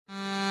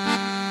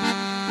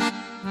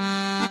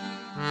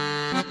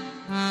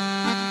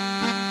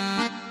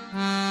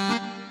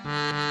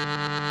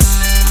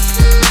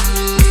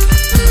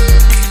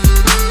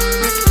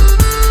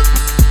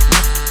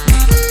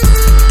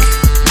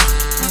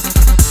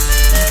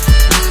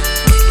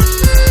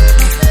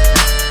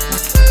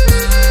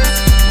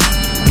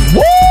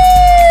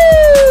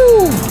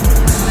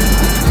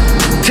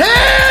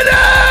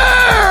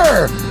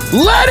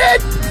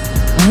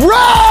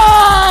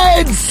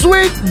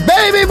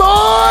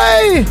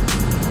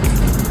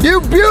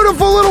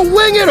beautiful little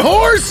winged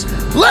horse.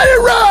 Let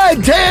it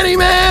ride, Tanny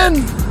man.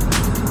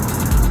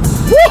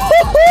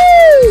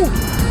 Woo-hoo-hoo!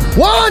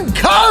 Juan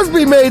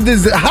Cosby made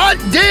this hot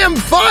damn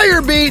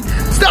fire beat.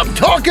 Stop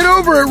talking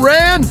over it,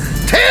 Ran.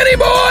 Tanny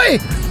boy,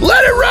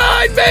 let it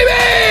ride,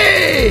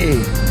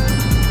 baby!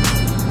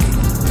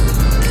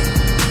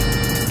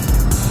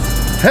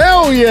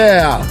 Hell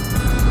yeah!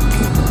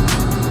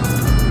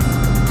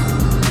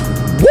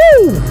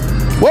 Woo!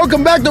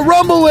 Welcome back to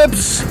Rumble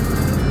Lips,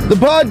 the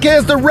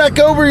podcast to wreck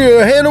over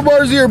your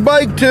handlebars of your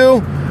bike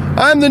to.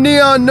 I'm the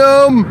Neon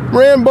Gnome,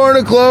 Ran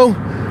Barnacle,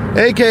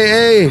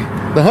 a.k.a.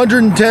 the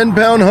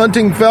 110-pound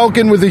hunting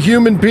falcon with a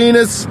human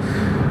penis,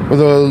 with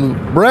a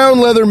brown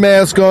leather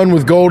mask on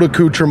with gold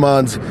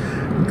accoutrements.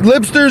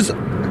 Lipsters,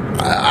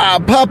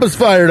 Papa's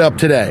fired up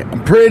today.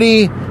 I'm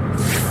pretty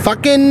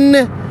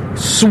fucking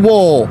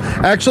swole.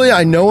 Actually,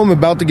 I know I'm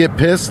about to get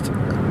pissed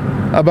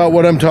about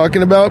what I'm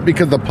talking about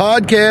because the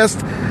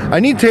podcast, I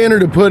need Tanner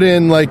to put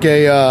in like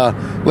a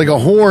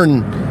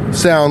horn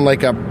sound,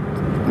 like a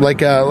burp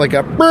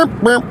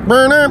burp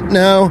burp.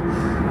 No,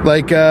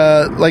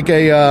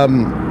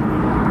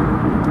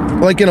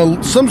 like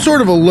in some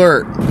sort of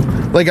alert,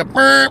 like a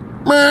burp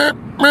burp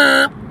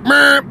burp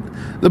burp.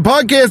 The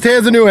podcast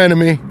has a new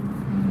enemy.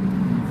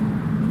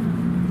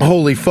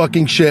 Holy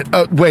fucking shit.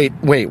 Wait.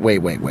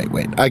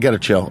 I gotta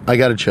chill.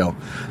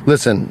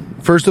 Listen,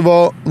 first of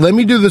all, let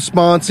me do the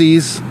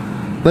sponsies.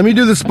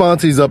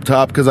 Up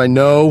top because I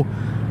know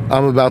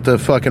I'm about to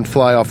fucking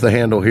fly off the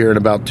handle here in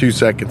about 2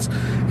 seconds.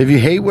 If you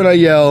hate when I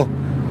yell,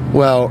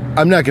 well,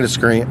 I'm not gonna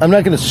scream. I'm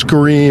not gonna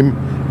scream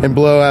and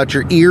blow out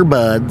your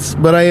earbuds,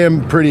 but I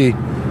am pretty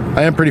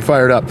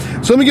fired up.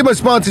 So let me get my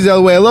sponsies out of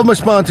the way. I love my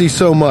sponsies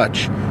so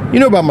much. You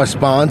know about my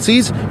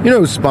sponsies. You know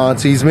who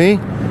sponsies me.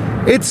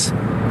 It's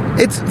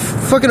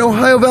fucking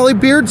Ohio Valley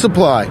Beard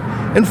Supply.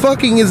 And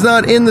fucking is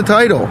not in the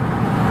title.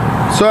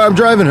 So I'm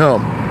driving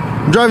home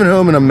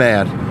and I'm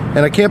mad.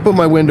 And I can't put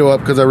my window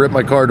up because I ripped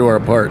my car door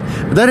apart.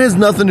 But that has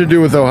nothing to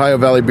do with Ohio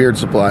Valley Beard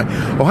Supply.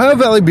 Ohio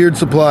Valley Beard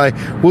Supply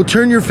will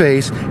turn your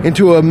face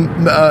into a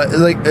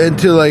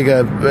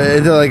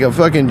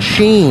fucking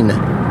Sheen.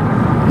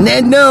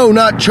 No,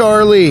 not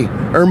Charlie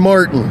or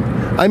Martin.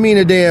 I mean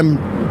a damn,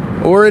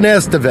 or an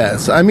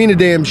Estevez. I mean a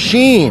damn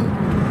Sheen.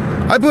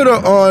 I put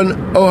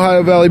on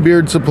Ohio Valley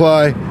Beard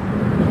Supply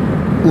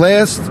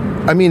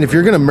if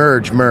you're gonna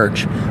merge.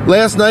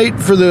 Last night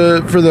for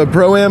the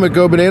Pro-Am at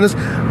Go Bananas,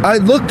 I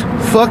looked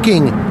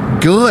fucking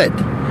good.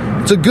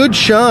 It's a good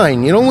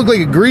shine. You don't look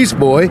like a grease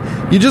boy.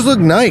 You just look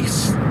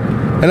nice.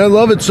 And I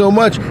love it so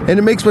much. And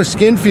it makes my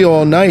skin feel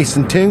all nice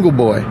and tingle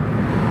boy.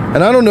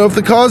 And I don't know if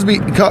the Causey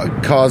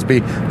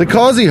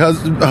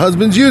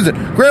husbands use it.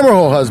 Grammar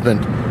hole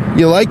husband.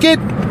 You like it?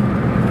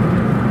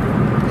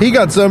 He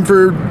got some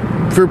for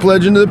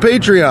pledging to the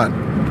Patreon.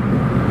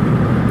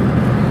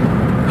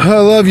 I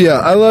love you,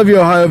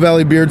 Ohio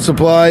Valley Beard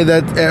Supply.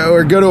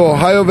 Or go to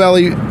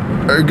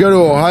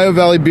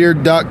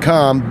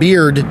ohiovalleybeard.com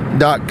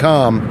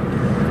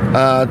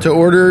to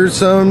order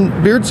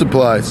some beard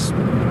supplies.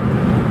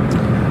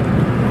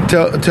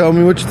 Tell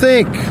me what you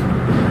think.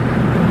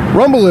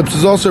 Rumble Lips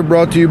is also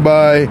brought to you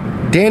by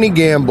Danny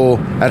Gamble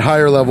at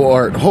Higher Level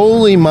Art.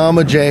 Holy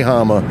mama J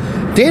Hama.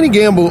 Danny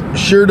Gamble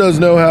sure does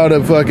know how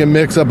to fucking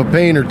mix up a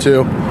paint or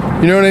two.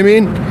 You know what I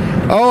mean?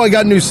 Oh, I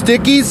got new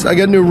stickies. I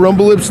got new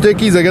Rumble Lip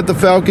stickies. I got the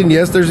Falcon.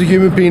 Yes, there's a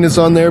human penis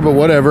on there, but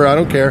whatever. I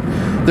don't care.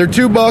 They're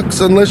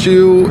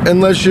 $2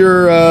 unless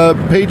you're a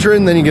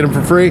patron, then you get them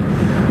for free.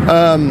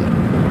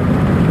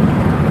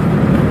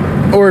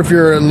 Or if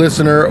you're a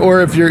listener,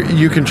 or if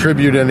you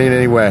contribute in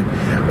any way.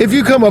 If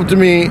you come up to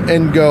me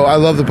and go, I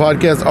love the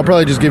podcast, I'll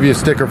probably just give you a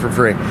sticker for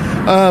free. But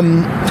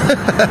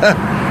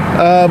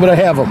I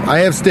have them. I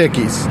have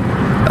stickies.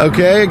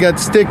 Okay, I got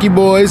sticky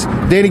boys.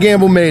 Danny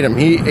Gamble made them.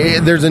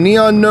 There's a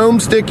Neon Gnome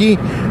sticky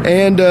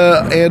and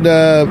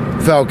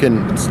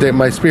Falcon,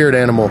 my spirit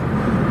animal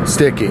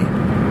sticky.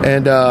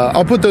 And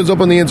I'll put those up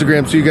on the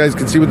Instagram so you guys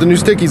can see what the new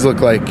stickies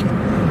look like.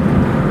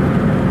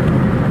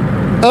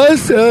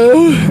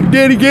 Also,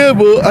 Danny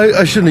Gamble,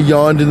 I shouldn't have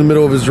yawned in the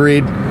middle of his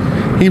read.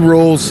 He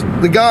rules.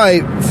 The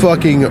guy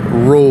fucking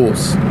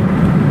rules.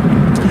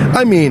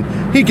 I mean,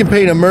 he can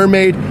paint a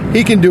mermaid.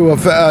 He can do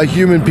a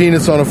human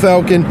penis on a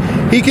falcon.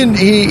 He can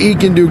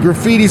do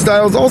graffiti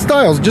styles, all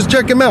styles. Just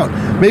check him out.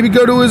 Maybe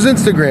go to his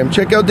Instagram.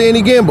 Check out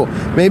Danny Gamble.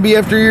 Maybe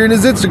after you're in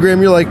his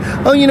Instagram, you're like,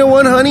 oh, you know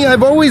what, honey? I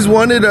always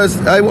wanted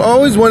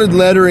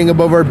lettering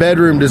above our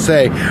bedroom to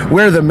say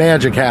where the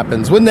magic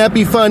happens. Wouldn't that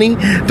be funny?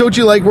 Don't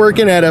you like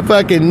working at a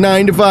fucking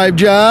 9-to-5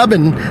 job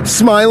and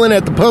smiling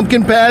at the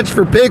pumpkin patch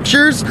for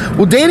pictures?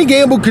 Well, Danny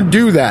Gamble can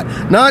do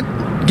that. Not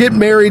get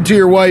married to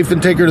your wife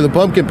and take her to the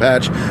pumpkin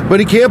patch, but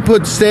he can't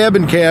put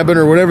stabbing cabin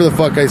or whatever the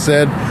fuck I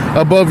said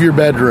above your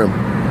bedroom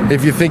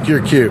if you think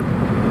you're cute.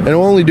 And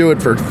he'll only do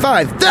it for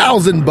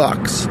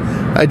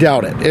 $5,000. I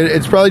doubt it.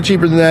 It's probably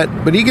cheaper than that,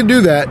 but he can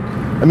do that.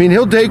 I mean,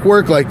 he'll take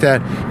work like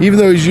that, even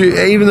though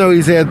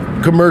he's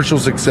had commercial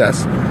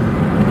success.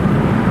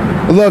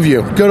 I love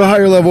you. Go to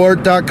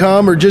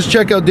higherlevelart.com or just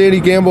check out Danny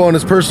Gamble on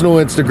his personal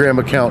Instagram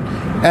account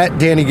at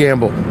Danny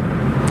Gamble.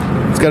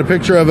 Let's got a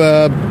picture of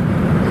a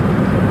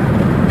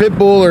pit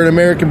bull or an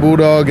American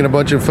bulldog and a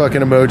bunch of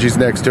fucking emojis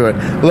next to it.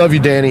 Love you,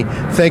 Danny.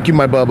 Thank you,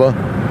 my bubba.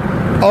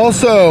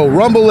 Also,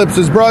 Rumble Lips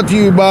is brought to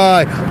you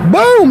by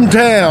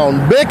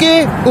Boomtown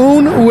Becky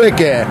und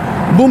Wiki.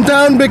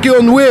 Boomtown Becky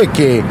und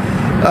Wiki.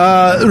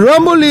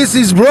 Rumble Lips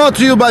is brought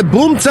to you by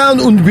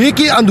Boomtown und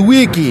Wiki and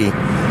Wiki.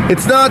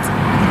 It's not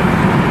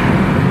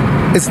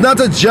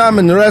a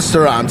German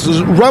restaurant.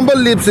 Rumble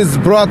Lips is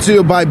brought to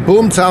you by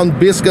Boomtown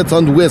Biscuits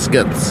and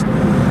Whiskets.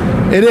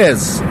 It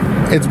is.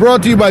 It's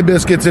brought to you by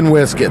Biscuits and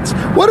Whiskets.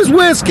 What is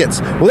Whiskets?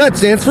 Well, that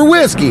stands for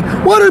whiskey.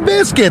 What are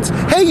biscuits?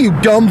 Hey, you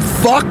dumb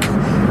fuck.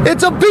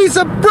 It's a piece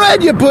of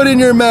bread you put in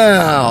your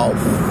mouth.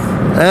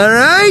 All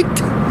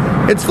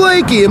right? It's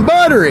flaky and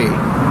buttery.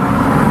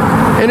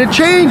 And it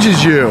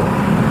changes you.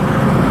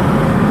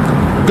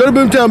 Go to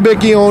Boomtown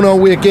Bicky on a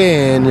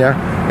weekend, yeah.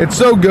 It's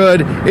so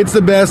good. It's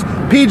the best.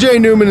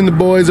 PJ Newman and the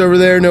boys over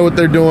there know what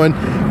they're doing.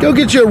 Go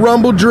get you a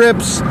Rumble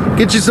Drips.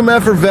 Get you some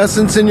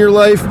effervescence in your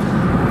life.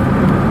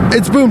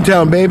 It's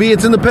Boomtown, baby.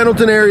 It's in the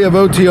Pendleton area of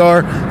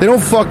OTR. They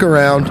don't fuck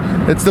around.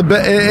 It's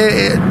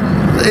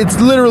it's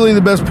literally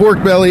the best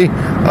pork belly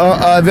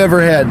I've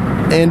ever had,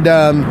 and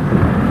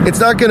it's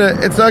not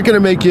gonna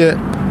make you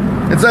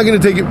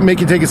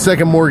take a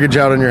second mortgage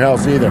out on your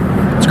house either.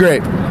 It's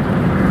great.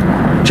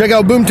 Check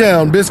out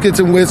Boomtown Biscuits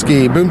and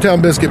Whiskey,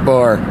 Boomtown Biscuit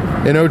Bar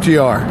in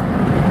OTR.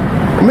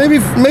 Maybe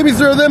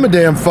throw them a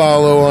damn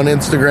follow on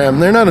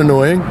Instagram. They're not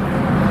annoying.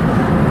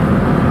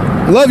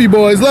 Love you,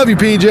 boys. Love you,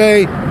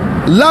 PJ.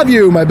 Love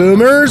you, my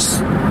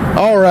boomers.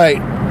 All right.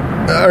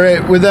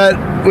 With that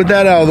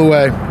out of the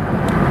way,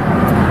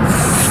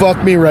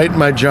 fuck me right in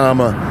my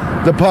jama.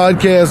 The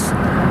podcast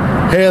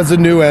has a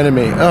new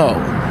enemy. Oh,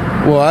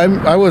 well,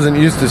 I wasn't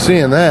used to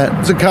seeing that.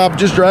 It's a cop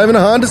just driving a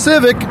Honda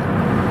Civic,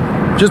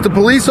 just a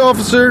police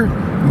officer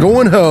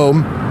going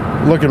home,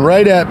 looking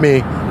right at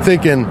me,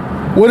 thinking,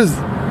 what is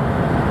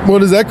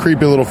that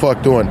creepy little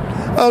fuck doing?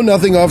 Oh,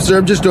 nothing, officer.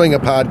 I'm just doing a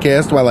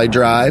podcast while I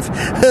drive.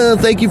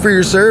 Thank you for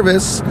your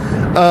service.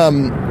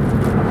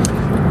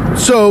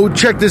 So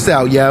check this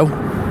out, yo.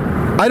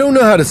 I don't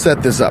know how to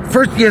set this up.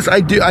 First, yes,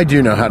 I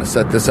do know how to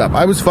set this up.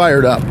 I was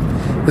fired up.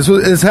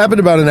 This happened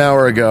about an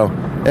hour ago,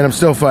 and I'm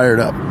still fired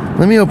up.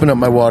 Let me open up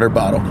my water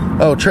bottle.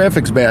 Oh,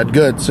 traffic's bad.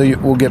 Good. So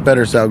we'll get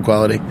better sound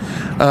quality.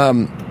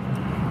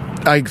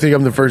 I think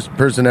I'm the first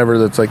person ever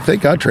that's like,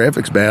 thank God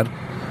traffic's bad.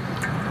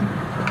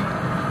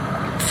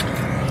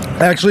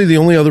 Actually, the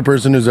only other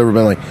person who's ever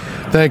been like,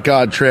 thank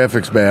God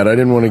traffic's bad. I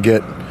didn't want to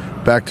get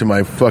back to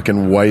my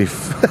fucking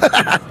wife.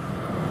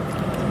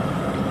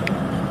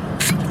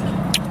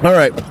 All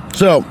right.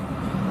 So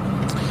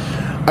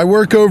I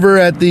work over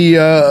at the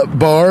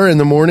bar in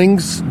the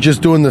mornings,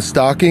 just doing the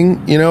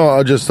stocking. You know,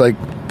 I'll just like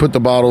put the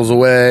bottles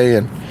away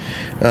and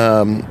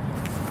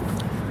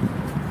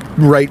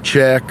write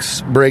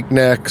checks, break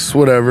necks,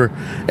 whatever.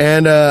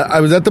 And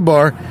I was at the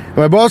bar, and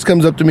my boss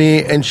comes up to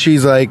me, and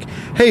she's like,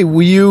 hey,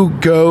 will you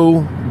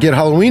go get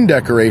Halloween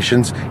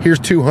decorations? Here's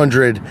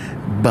 $200.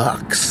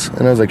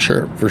 And I was like,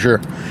 sure, for sure.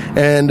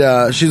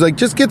 And she's like,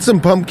 just get some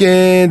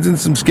pumpkins and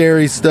some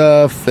scary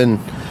stuff, and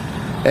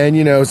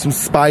you know, some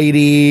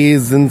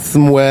Spideys and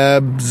some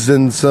webs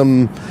and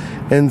some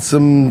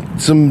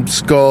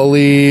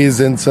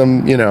scullies and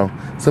some, you know,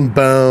 some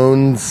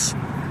bones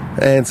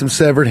and some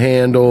severed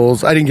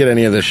handles. I didn't get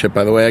any of this shit,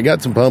 by the way. I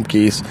got some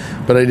pumpkins,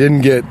 but I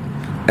didn't get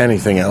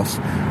anything else.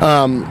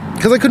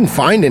 Because I couldn't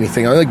find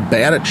anything. I was like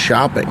bad at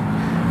shopping.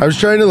 I was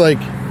trying to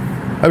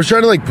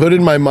put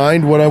in my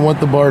mind what I want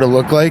the bar to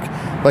look like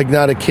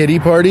not a kiddie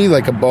party,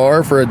 like a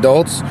bar for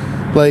adults.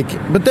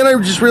 But then I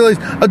just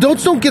realized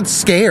adults don't get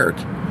scared.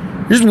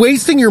 You're just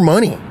wasting your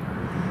money.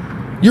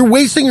 You're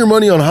wasting your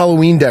money on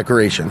Halloween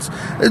decorations.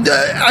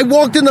 I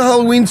walked in the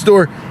Halloween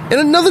store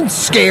and nothing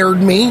scared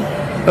me.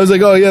 I was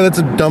like, oh yeah, that's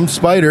a dumb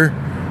spider.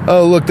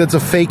 Oh look, that's a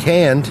fake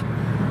hand.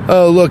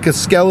 Oh look, a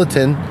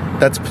skeleton.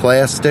 That's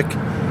plastic.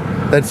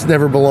 That's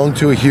never belonged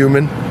to a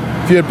human.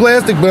 If you had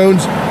plastic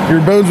bones,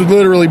 your bones would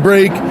literally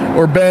break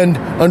or bend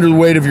under the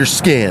weight of your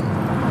skin.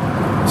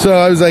 So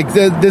I was like,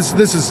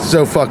 this is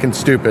so fucking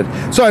stupid.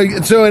 So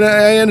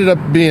I ended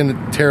up being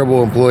a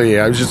terrible employee.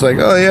 I was just like,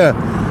 oh yeah,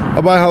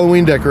 I'll buy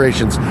Halloween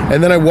decorations.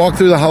 And then I walked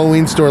through the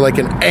Halloween store like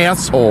an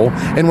asshole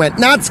and went,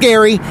 not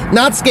scary,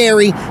 not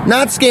scary,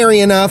 not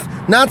scary enough,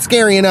 not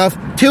scary enough,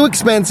 too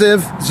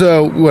expensive.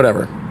 So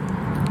whatever.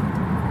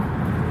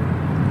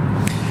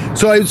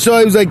 So I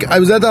was like, I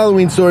was at the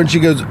Halloween store, and she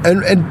goes,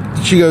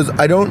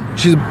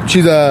 she's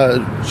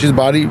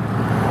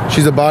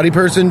a body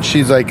person.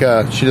 She's like,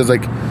 she does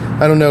like,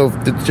 I don't know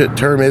if the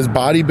term is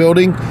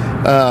bodybuilding,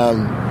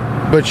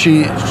 but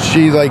she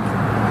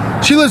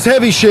lifts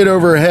heavy shit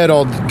over her head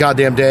all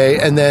goddamn day,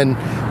 and then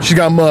she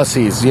got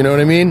mussies. You know what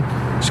I mean?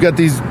 She got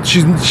these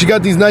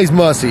nice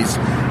mussies,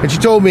 and she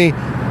told me,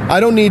 I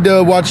don't need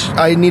to watch.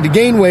 I need to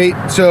gain weight,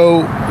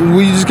 so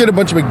will you just get a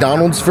bunch of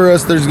McDonald's for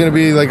us? There's gonna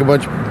be like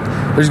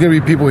there's gonna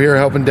be people here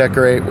helping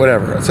decorate,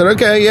 whatever. I said,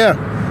 okay, yeah,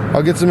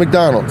 I'll get some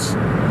McDonald's.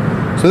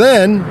 So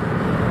then,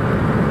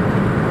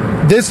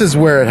 this is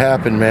where it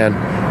happened, man.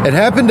 It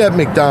happened at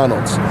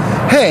McDonald's.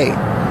 Hey,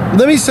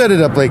 let me set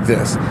it up like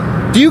this.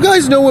 Do you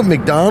guys know what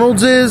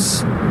McDonald's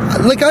is?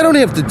 Like, I don't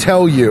have to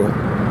tell you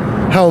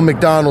how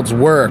McDonald's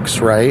works,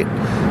 right?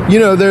 You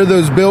know, there are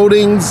those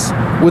buildings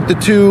with the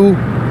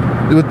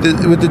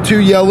two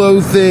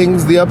yellow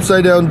things, the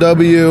upside down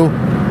W,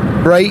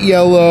 bright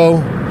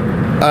yellow.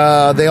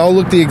 They all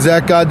look the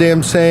exact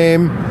goddamn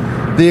same.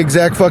 The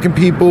exact fucking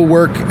people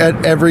work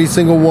at every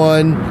single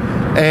one,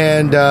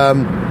 and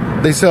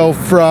they sell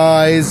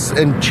fries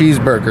and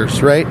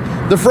cheeseburgers, right?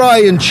 The fry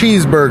and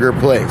cheeseburger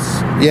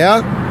place,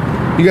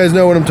 yeah? You guys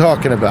know what I'm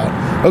talking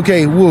about.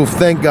 Okay, woof,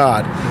 thank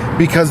God.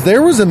 Because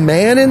there was a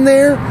man in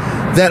there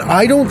that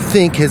I don't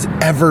think has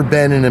ever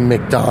been in a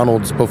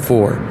McDonald's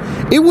before.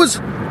 It was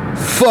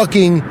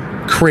fucking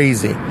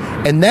crazy.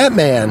 And that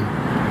man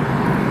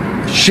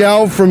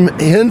shall from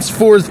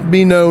henceforth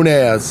be known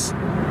as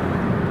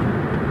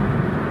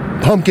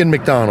Pumpkin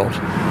McDonald.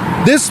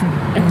 This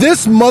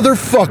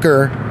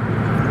motherfucker,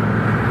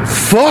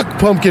 fuck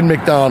Pumpkin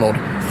McDonald.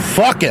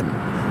 Fuck him.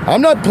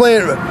 I'm not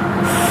playing.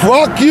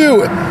 Fuck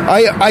you.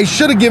 I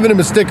should have given him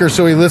a sticker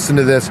so he listened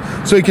to this,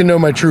 so he can know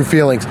my true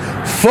feelings.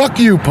 Fuck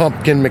you,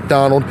 Pumpkin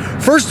McDonald.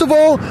 First of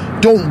all,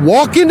 don't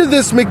walk into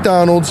this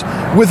McDonald's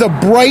with a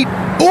bright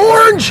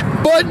orange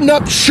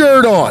button-up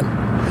shirt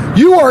on.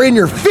 You are in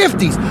your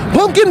 50s.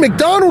 Pumpkin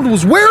McDonald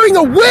was wearing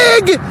a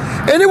wig,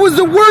 and it was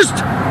the worst.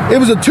 It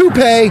was a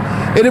toupee,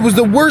 and it was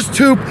the worst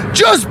toop.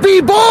 Just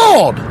be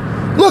bald.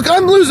 Look,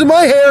 I'm losing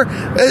my hair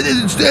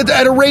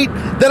at a rate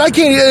that I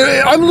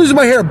can't. I'm losing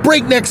my hair at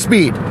breakneck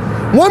speed.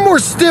 One more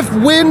stiff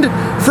wind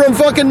from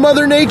fucking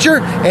Mother Nature,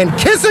 and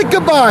kiss it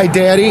goodbye,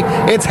 Daddy.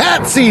 It's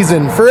hat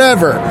season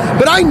forever.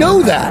 But I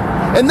know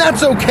that, and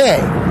that's okay.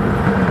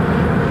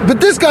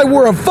 But this guy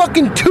wore a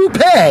fucking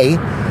toupee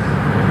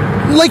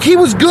like he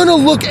was gonna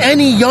look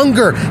any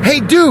younger.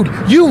 Hey, dude,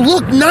 you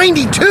look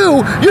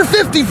 92. You're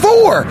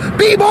 54.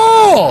 Be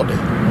bald.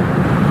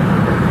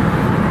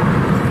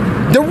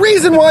 The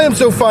reason why I'm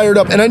so fired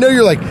up, and I know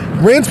you're like,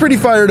 Rand's pretty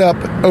fired up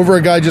over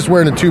a guy just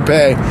wearing a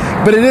toupee,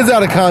 but it is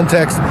out of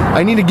context.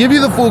 I need to give you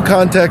the full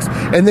context,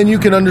 and then you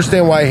can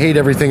understand why I hate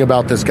everything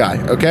about this guy,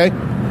 okay?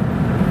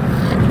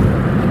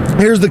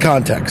 Here's the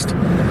context.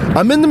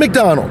 I'm in the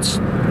McDonald's,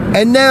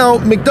 and now,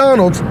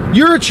 McDonald's,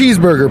 you're a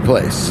cheeseburger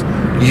place.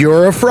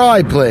 You're a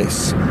fry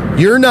place.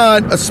 You're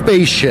not a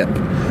spaceship,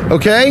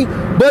 okay?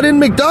 But in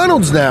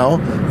McDonald's now,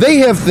 they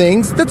have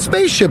things that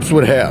spaceships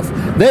would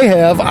have. They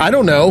have, I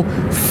don't know,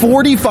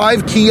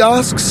 45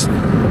 kiosks,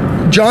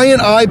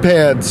 giant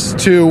iPads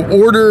to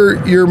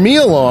order your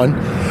meal on.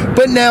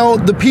 But now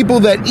the people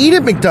that eat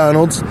at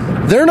McDonald's,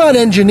 they're not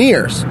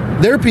engineers.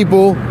 They're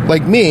people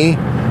like me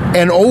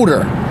and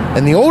older.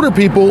 And the older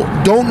people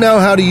don't know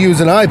how to use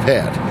an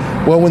iPad.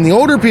 Well, when the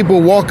older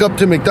people walk up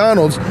to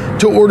McDonald's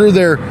to order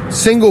their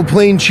single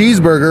plain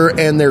cheeseburger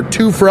and their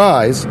 2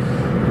 fries,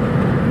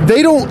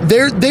 they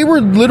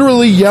were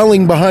literally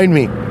yelling behind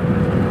me,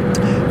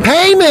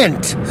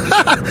 payment!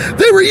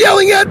 They were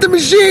yelling at the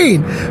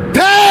machine,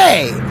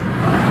 pay!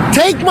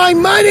 Take my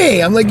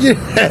money! I'm like, yeah,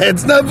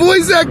 it's not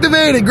voice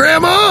activated,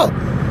 Grandma!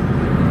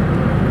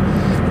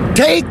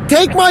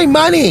 Take my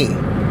money!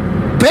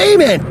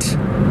 Payment!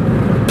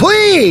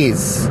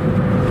 Please!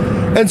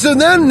 And so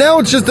then, now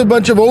it's just a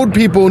bunch of old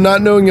people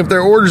not knowing if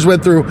their orders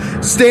went through,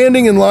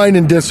 standing in line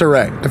in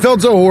disarray. I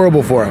felt so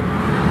horrible for them.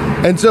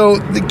 And so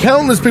the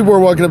countless people were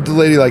walking up to the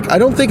lady like, I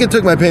don't think it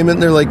took my payment.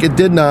 And they're like, it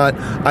did not.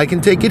 I can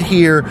take it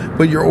here,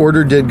 but your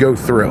order did go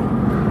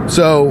through.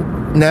 So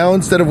now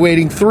instead of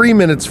waiting 3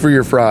 minutes for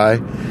your fry,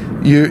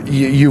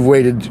 you've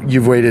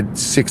waited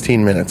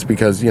 16 minutes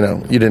because, you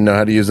didn't know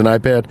how to use an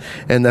iPad,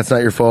 and that's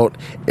not your fault.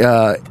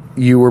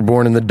 You were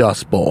born in the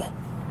Dust Bowl.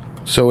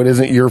 So it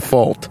isn't your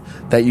fault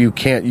that you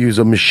can't use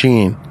a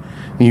machine.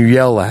 You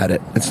yell at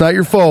it. It's not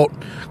your fault,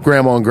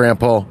 Grandma and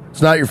Grandpa.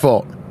 It's not your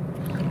fault.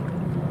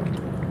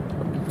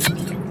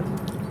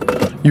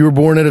 You were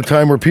born at a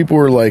time where people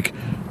were like,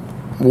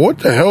 what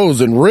the hell is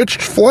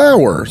enriched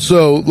flour?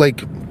 So,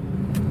 like,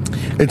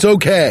 it's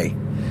okay.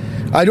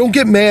 I don't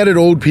get mad at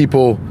old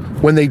people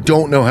when they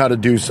don't know how to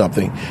do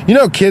something. You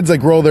know, kids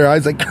like roll their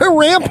eyes like,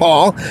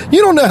 Grandpa,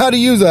 you don't know how to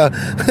use an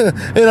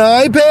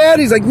iPad?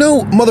 He's like,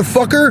 no,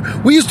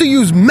 motherfucker, we used to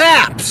use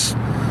maps.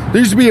 There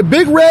used to be a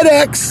big red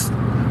X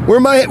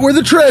where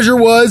the treasure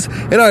was,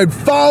 and I'd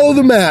follow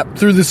the map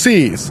through the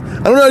seas.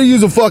 I don't know how to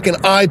use a fucking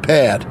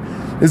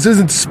iPad. This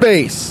isn't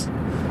space.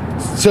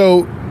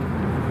 So,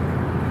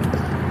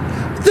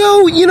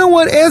 though, you know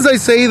what, as I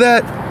say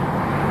that,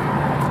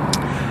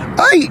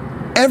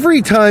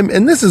 every time,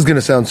 and this is going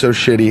to sound so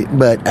shitty,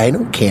 but I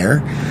don't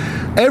care.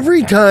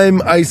 Every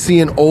time I see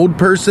an old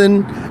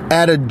person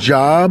at a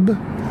job,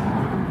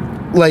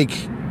 like,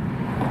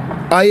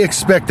 I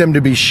expect them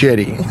to be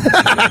shitty.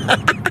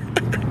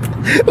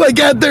 Like,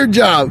 at their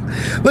job.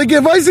 Like,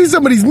 if I see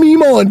somebody's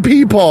Meemaw and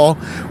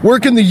Peepaw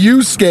working the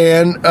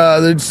U-Scan,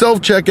 the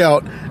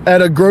self-checkout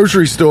at a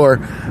grocery store,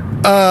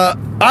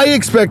 I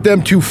expect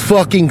them to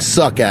fucking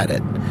suck at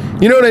it.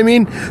 You know what I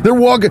mean? They're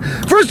walking.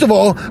 First of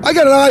all, I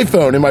got an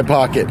iPhone in my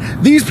pocket.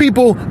 These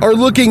people are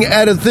looking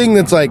at a thing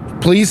that's like,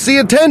 please see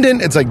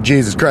attendant. It's like,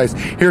 Jesus Christ,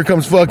 here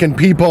comes fucking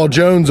P. Paul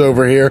Jones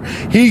over here.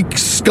 He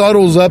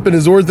scuttles up in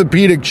his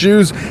orthopedic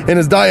shoes and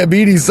his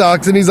diabetes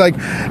socks, and he's like,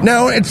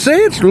 now, say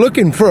it's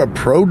looking for a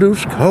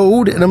produce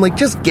code. And I'm like,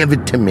 just give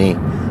it to me.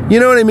 You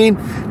know what I mean?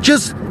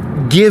 Just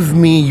give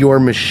me your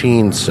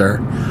machine, sir.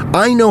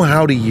 I know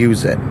how to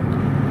use it.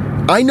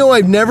 I know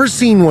I've never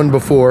seen one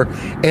before,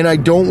 and I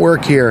don't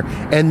work here,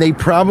 and they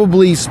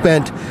probably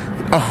spent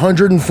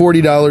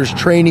 $140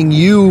 training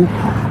you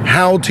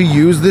how to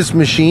use this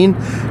machine.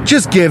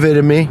 Just give it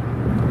to me.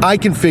 I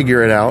can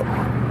figure it out.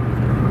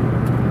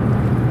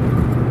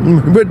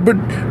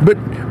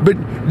 But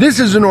this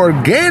is an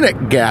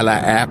organic gala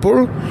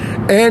apple,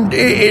 and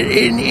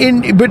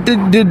but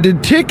the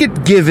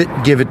ticket, give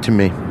it to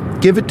me.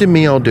 Give it to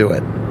me, I'll do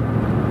it.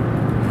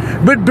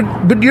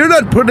 But you're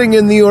not putting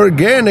in the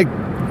organic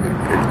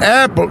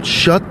apple.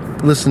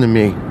 Listen to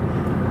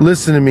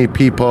me,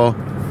 P.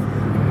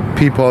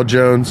 Paul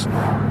Jones.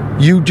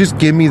 You just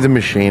give me the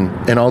machine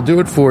and I'll do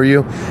it for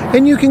you,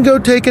 and you can go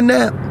take a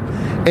nap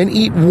and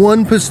eat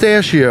one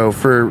pistachio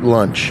for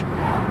lunch.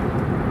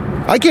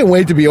 I can't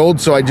wait to be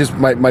old, so I just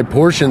my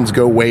portions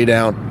go way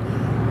down.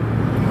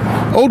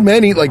 Old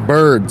men eat like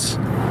birds.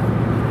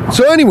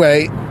 So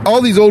anyway,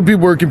 all these old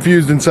people were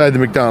confused inside the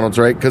McDonald's,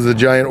 right? Because of the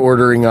giant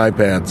ordering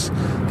iPads.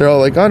 They're all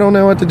like, I don't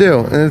know what to do.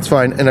 And it's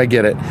fine. And I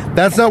get it.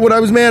 That's not what I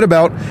was mad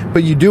about.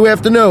 But you do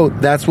have to know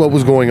that's what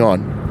was going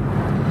on.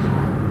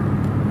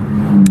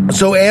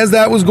 So as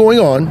that was going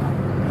on,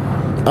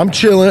 I'm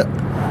chilla.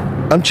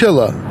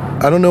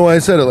 I don't know why I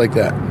said it like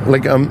that.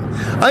 Like,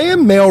 I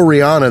am male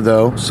Rihanna,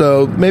 though.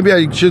 So maybe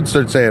I should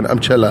start saying I'm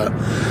chilla.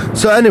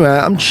 So anyway,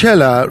 I'm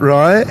chilla,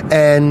 right?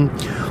 And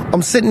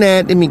I'm sitting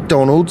at the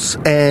McDonald's,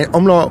 and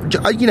I'm like,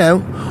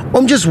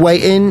 I'm just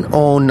waiting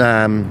on,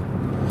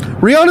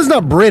 Rihanna's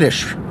not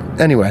British.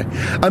 Anyway,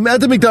 I'm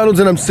at the McDonald's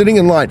and I'm sitting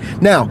in line.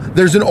 Now,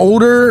 there's an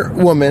older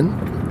woman,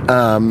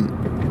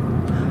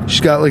 she's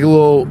got like a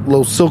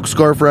little silk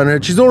scarf around her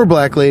head. She's an older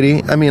black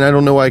lady. I mean, I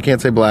don't know why I can't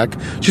say black.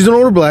 She's an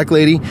older black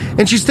lady,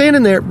 and she's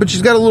standing there, but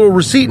she's got a little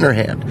receipt in her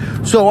hand.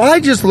 So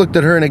I just looked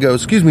at her and I go,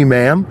 excuse me,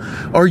 ma'am,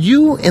 are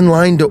you in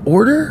line to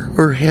order,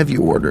 or have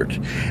you ordered?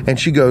 And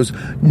she goes,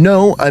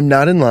 no, I'm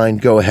not in line.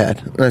 Go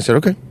ahead. And I said,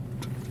 okay.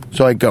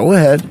 So I go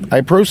ahead.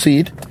 I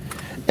proceed,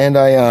 and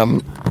I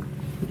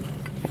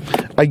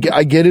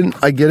get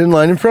in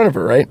line in front of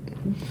her, right?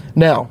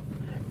 Now,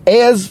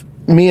 as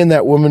me and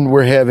that woman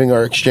were having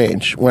our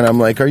exchange, when I'm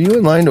like, are you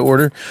in line to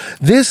order?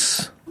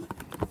 This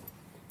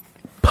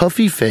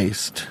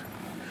puffy-faced,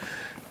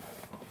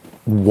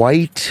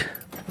 white,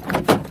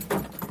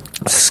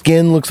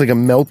 skin looks like a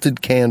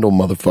melted candle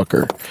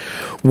motherfucker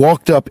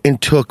walked up and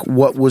took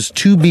what was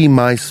to be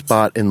my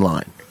spot in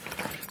line,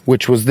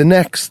 which was the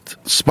next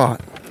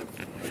spot.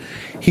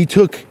 He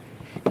took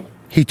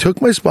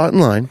my spot in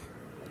line,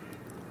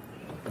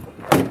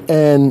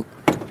 and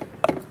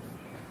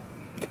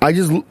I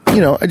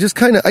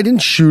didn't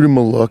shoot him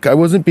a look. I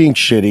wasn't being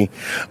shitty.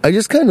 I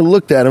just kind of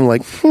looked at him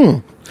like,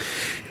 And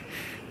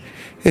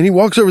he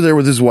walks over there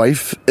with his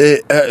wife,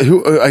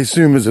 who I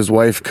assume is his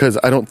wife, because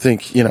I don't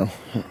think, you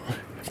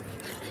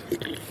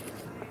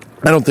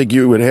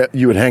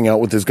would hang out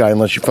with this guy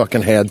unless you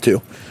fucking had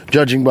to,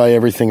 judging by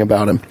everything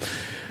about him.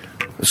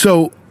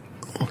 So,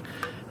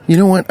 you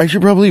know what? I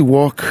should probably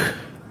walk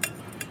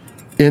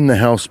in the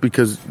house,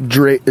 because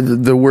Drake,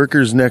 the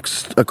workers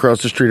next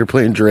across the street are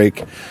playing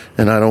Drake,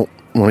 and I don't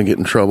want to get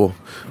in trouble,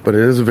 but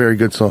it is a very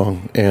good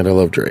song, and I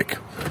love Drake.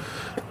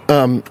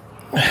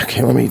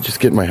 Okay, let me just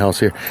get in my house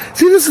here.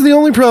 See, this is the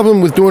only problem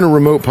with doing a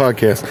remote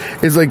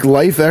podcast, is like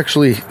life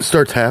actually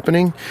starts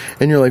happening,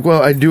 and you're like,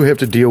 well, I do have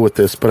to deal with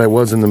this, but I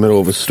was in the middle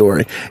of a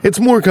story. It's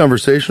more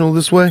conversational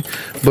this way,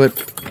 but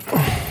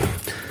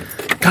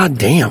god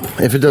damn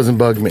if it doesn't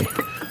bug me.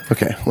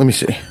 Okay, let me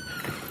see.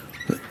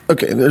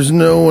 Okay, there's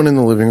no one in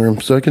the living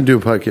room, so I can do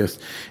a podcast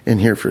in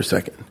here for a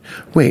second.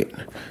 Wait,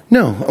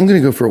 no, I'm going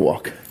to go for a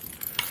walk.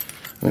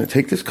 I'm going to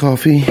take this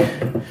coffee,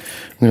 I'm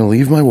going to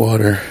leave my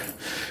water,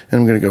 and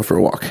I'm going to go for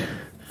a walk.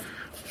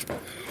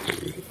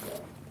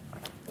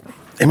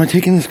 Am I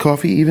taking this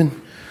coffee even?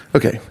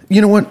 Okay,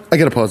 you know what? I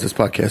got to pause this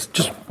podcast.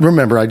 Just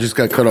remember, I just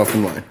got cut off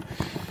in line.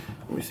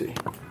 Let me see.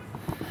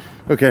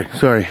 Okay,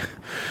 sorry.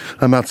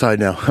 I'm outside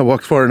now. I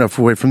walked far enough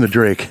away from the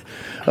Drake.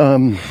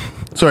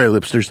 Sorry,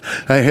 lipsters.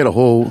 I had a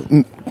whole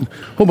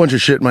bunch of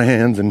shit in my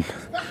hands, and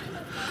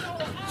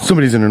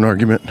somebody's in an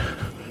argument.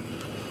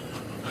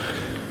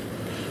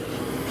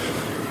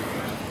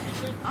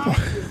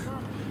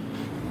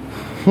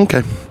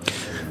 Okay.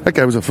 That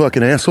guy was a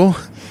fucking asshole.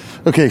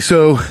 Okay,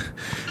 so,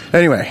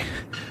 anyway.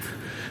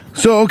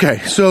 So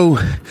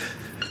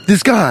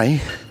this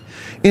guy,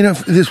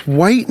 this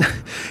white,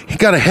 he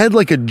got a head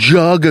like a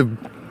jug of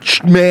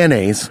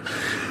mayonnaise.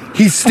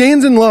 He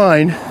stands in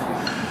line,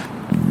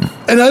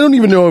 and I don't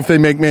even know if they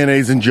make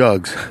mayonnaise in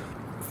jugs.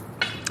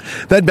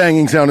 That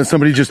banging sound is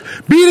somebody just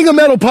beating a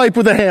metal pipe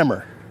with a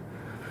hammer.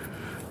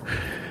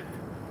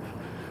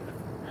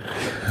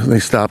 They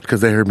stopped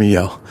because they heard me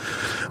yell.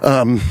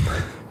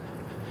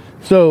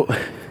 So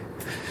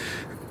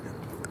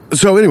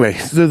anyway,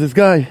 so this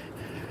guy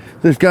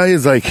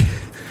is like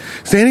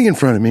standing in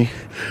front of me,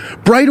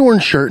 bright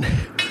orange shirt,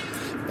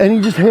 and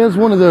he just has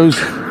one of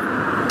those.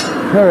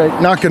 All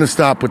right, not going to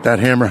stop with that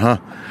hammer, huh?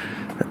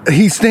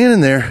 He's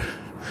standing there.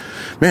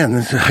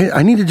 Man,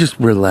 I need to just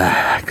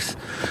relax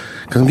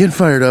because I'm getting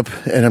fired up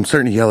and I'm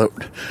starting to yell at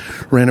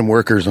random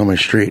workers on my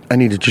street. I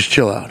need to just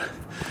chill out.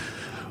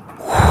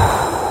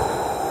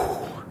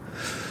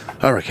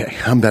 Okay,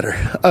 I'm better.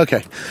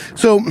 Okay,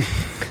 so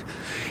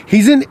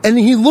he's in, and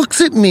he looks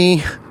at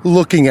me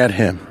looking at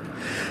him.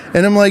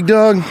 And I'm like,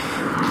 dog,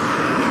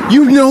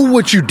 you know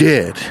what you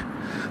did.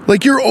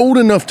 Like, you're old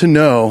enough to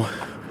know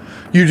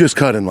you just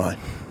cut in line.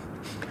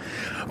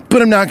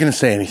 But I'm not going to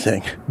say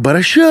anything. But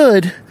I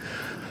should.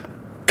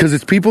 Because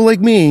it's people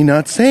like me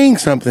not saying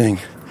something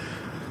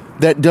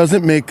that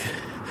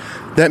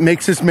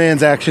makes this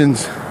man's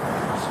actions,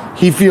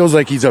 he feels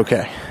like he's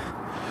okay.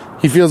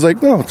 He feels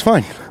like, no, it's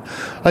fine.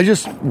 I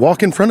just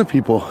walk in front of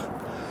people.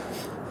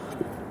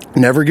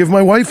 Never give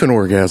my wife an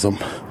orgasm.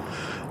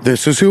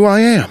 This is who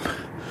I am.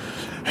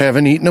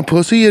 Haven't eaten a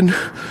pussy in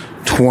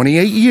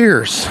 28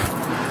 years.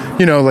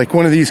 You know, like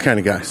one of these kind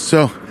of guys.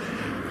 So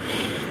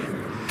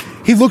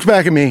he looks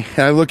back at me,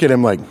 and I look at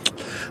him like,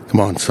 come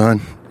on,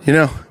 son. You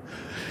know?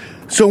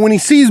 So when he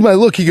sees my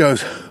look, he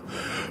goes,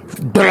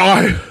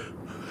 okay,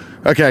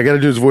 I got to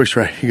do his voice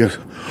right. He goes,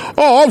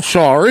 oh, I'm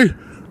sorry.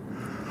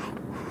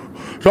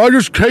 Did I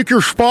just take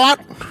your spot?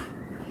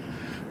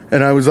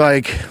 And I was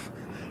like,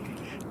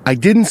 I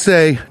didn't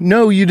say,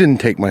 no, you didn't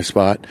take my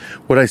spot.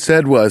 What I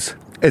said was,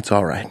 it's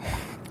all right.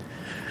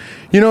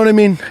 You know what I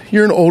mean?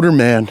 You're an older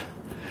man.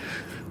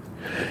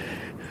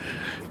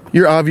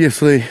 You're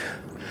obviously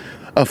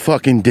a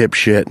fucking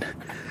dipshit.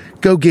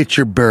 Go get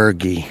your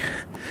burgie.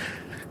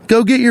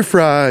 Go get your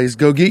fries.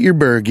 Go get your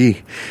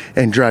burgie.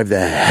 And drive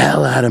the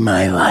hell out of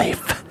my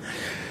life.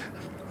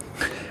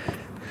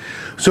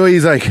 So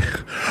he's like,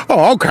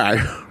 oh,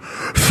 okay.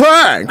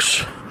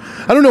 Thanks.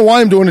 I don't know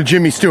why I'm doing a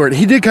Jimmy Stewart.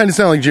 He did kind of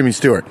sound like Jimmy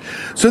Stewart.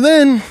 So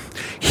then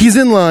he's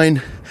in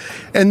line,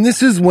 and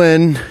this is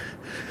when,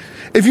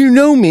 if you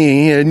know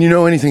me and you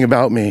know anything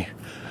about me,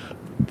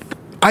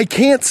 I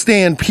can't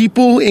stand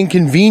people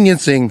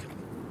inconveniencing,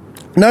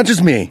 not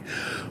just me,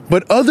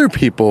 but other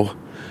people,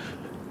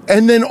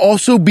 and then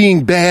also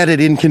being bad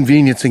at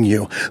inconveniencing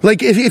you.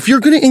 Like, if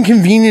you're going to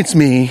inconvenience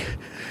me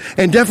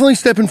and definitely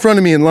step in front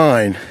of me in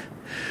line,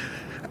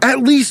 at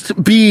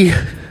least be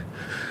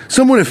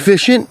somewhat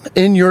efficient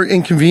in your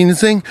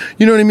inconveniencing.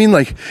 You know what I mean?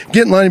 Like,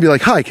 get in line and be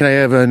like, hi, can I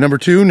have a number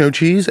 2, no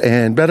cheese,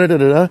 and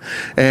da-da-da-da-da,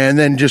 and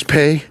then just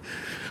pay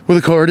with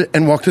a card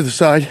and walk to the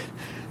side,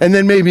 and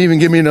then maybe even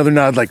give me another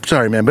nod like,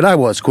 sorry, man, but I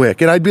was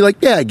quick. And I'd be like,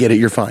 yeah, I get it,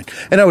 you're fine.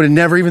 And I would have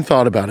never even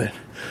thought about it.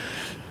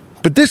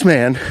 But this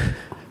man,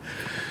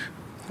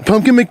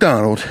 Pumpkin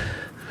McDonald,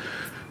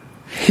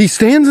 he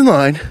stands in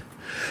line,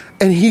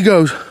 and he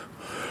goes,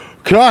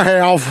 can I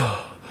have...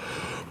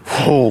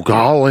 Oh,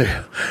 golly,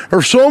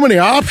 there's so many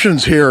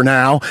options here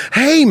now.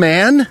 Hey,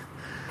 man,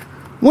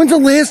 when's the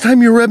last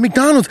time you were at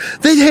McDonald's?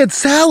 They had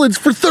salads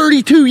for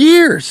 32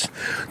 years.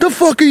 The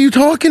fuck are you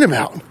talking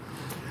about?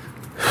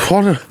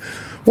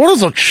 What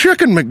is a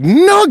chicken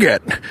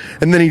McNugget?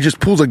 And then he just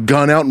pulls a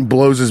gun out and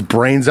blows his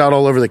brains out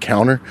all over the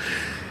counter.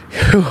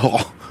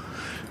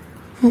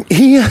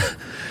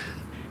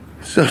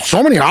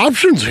 So many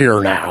options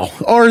here now.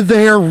 Are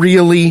there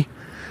really,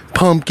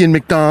 Pumpkin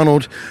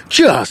McDonald?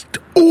 Just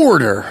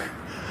order.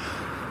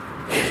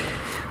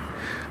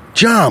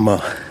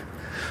 Jama.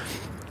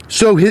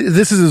 So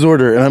this is his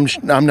order, and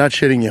I'm not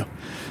shitting you.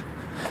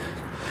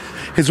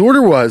 His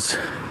order was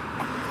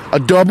a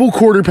double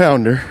quarter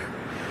pounder.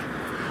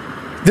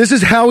 This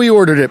is how he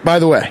ordered it, by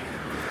the way.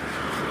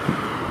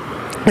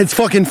 It's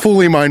fucking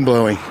fully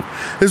mind-blowing.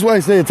 This is why I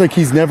say it's like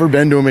he's never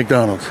been to a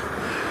McDonald's.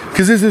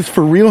 Because this is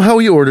for real how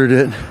he ordered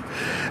it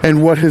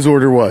and what his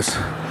order was.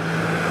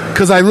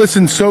 Because I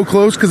listened so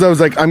close, because I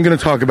was like, I'm going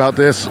to talk about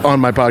this on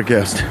my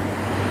podcast.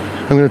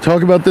 I'm going to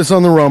talk about this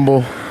on the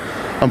Rumble.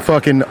 I'm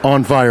fucking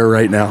on fire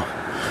right now.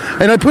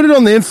 And I put it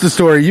on the Insta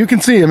story. You can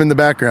see him in the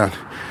background.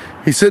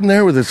 He's sitting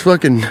there with his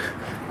fucking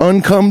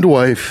uncummed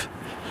wife.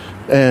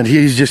 And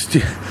he's just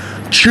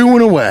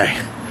chewing away.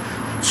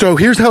 So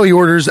here's how he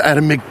orders at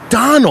a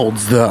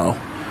McDonald's, though.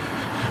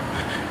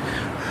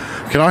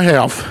 Can I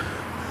have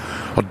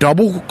a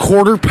double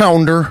quarter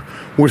pounder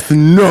with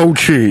no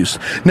cheese?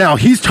 Now,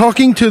 he's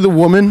talking to the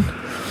woman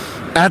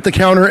at the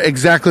counter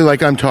exactly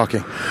like I'm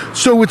talking.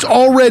 So it's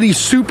already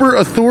super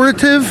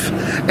authoritative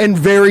and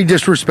very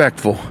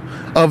disrespectful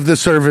of the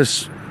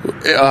service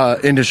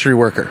industry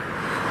worker.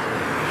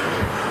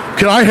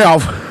 Can I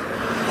have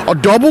a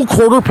double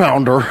quarter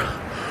pounder,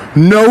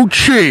 no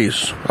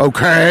cheese,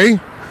 okay?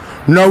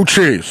 No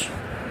cheese.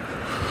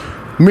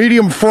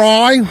 Medium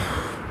fry,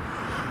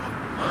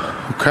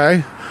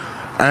 okay?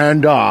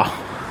 And a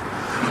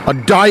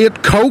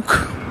Diet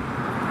Coke,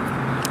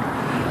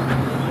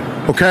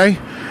 okay?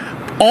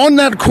 On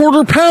that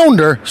quarter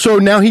pounder. So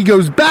now he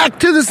goes back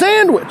to the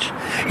sandwich.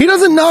 He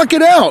doesn't knock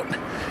it out.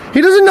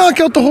 He doesn't knock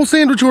out the whole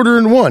sandwich order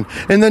in one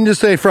and then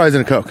just say fries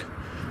and a Coke.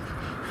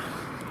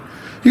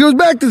 He goes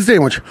back to the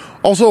sandwich.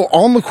 Also,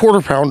 on the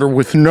quarter pounder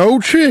with no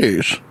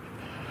cheese,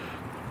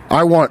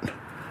 I want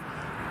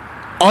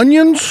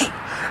onions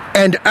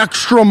and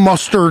extra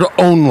mustard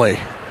only.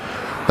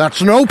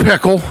 That's no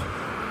pickle,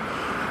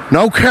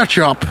 no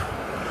ketchup,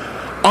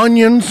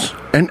 onions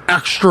and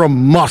extra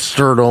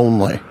mustard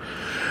only.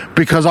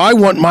 Because I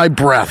want my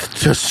breath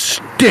to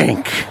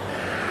stink.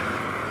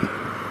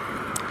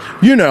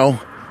 You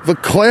know, the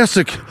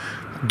classic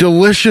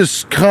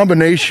delicious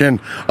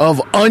combination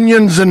of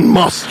onions and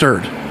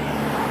mustard.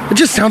 It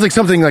just sounds like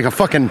something like a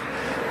fucking,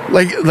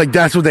 like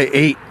that's what they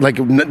ate. Like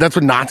that's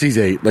what Nazis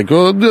ate. Like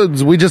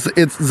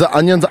it's the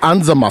onions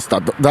and the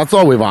mustard. That's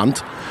all we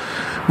want.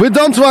 We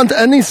don't want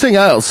anything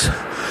else.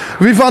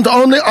 We want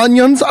only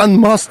onions and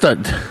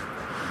mustard.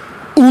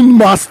 Un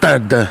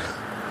mustard.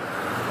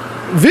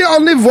 We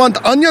only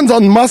want onions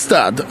and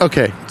mustard.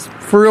 Okay,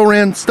 for real,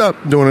 Rand, stop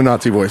doing a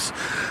Nazi voice.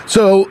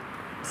 So,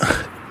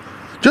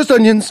 just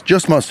onions,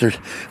 just mustard.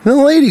 And then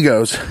the lady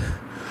goes,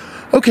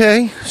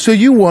 okay, so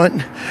you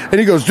want... And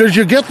he goes, did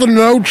you get the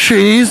no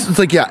cheese? It's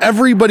like, yeah,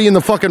 everybody in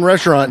the fucking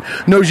restaurant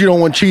knows you don't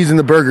want cheese in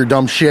the burger,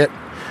 dumb shit.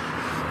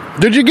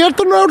 Did you get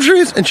the no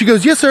cheese? And she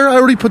goes, yes, sir, I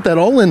already put that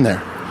all in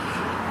there.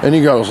 And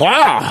he goes,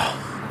 wow.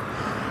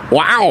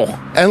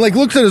 And like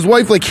looks at his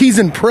wife like he's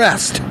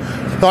impressed.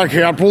 I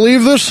can't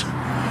believe this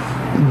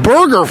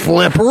burger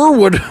flipper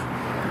would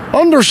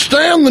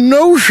understand the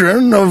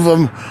notion of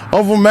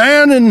a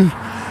man in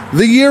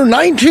the year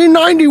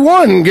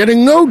 1991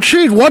 getting no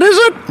cheese. What is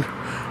it?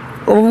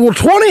 Well,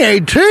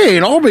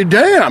 2018. I'll be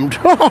damned.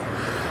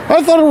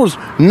 I thought it was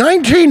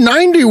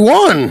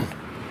 1991.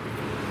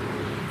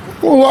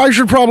 Well, I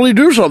should probably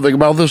do something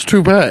about this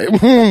toupee.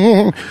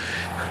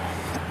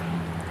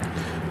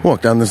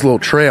 Walk down this little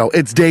trail.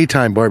 It's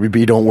daytime, Barbie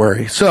B, don't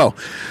worry. So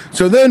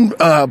then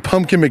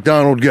Pumpkin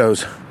McDonald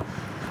goes,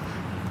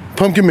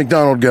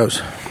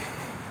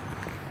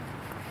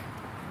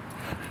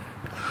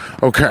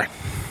 okay,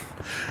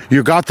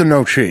 you got the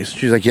no cheese.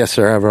 She's like, yes,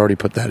 sir, I've already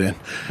put that in.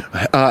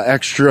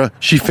 Extra,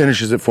 she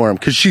finishes it for him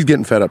because she's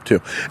getting fed up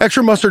too.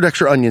 Extra mustard,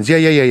 extra onions.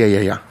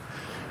 Yeah.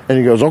 And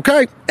he goes,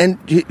 okay. And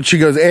she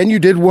goes, and you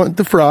did want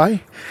the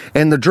fry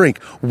and the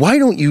drink. Why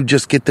don't you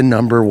just get the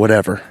number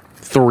whatever?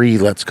 3,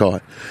 let's call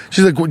it.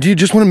 She's like, well, do you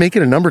just want to make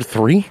it a number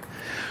 3?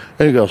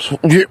 And he goes,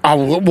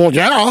 well,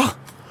 yeah.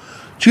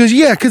 She goes,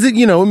 yeah, because it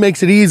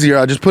makes it easier.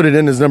 I'll just put it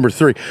in as number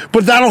 3.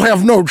 But that'll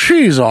have no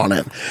cheese on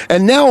it.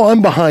 And now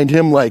I'm behind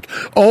him like,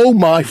 oh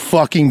my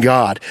fucking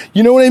God.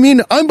 You know what I mean?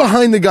 I'm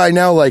behind the guy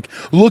now like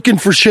looking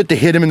for shit to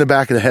hit him in the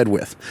back of the head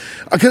with.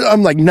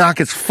 I'm like, knock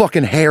his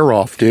fucking hair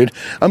off, dude.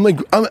 I'm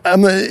like,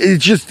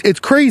 it's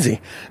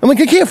crazy. I'm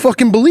like, I can't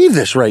fucking believe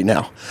this right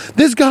now.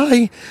 This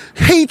guy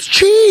hates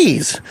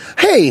cheese.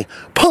 Hey,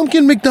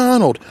 Pumpkin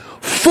McDonald,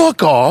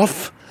 fuck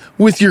off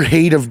with your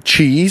hate of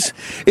cheese.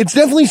 It's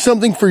definitely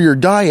something for your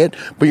diet,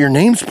 but your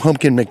name's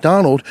Pumpkin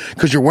McDonald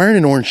because you're wearing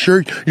an orange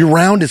shirt, you're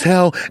round as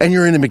hell, and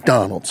you're in the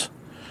McDonald's.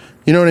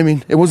 You know what I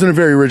mean? It wasn't a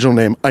very original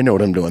name. I know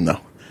what I'm doing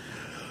though.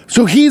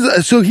 So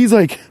he's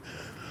like,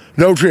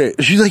 no cheese.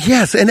 She's like,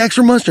 yes, and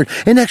extra mustard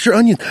and extra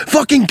onions.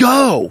 Fucking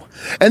go.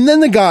 And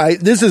then the guy,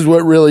 this is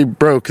what really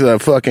broke the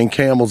fucking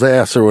camel's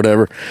ass or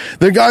whatever.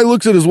 The guy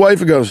looks at his wife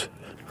and goes,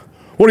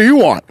 what do you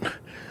want?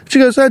 She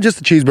goes,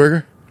 just a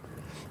cheeseburger.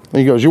 And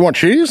he goes, you want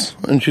cheese?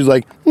 And she's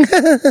like, he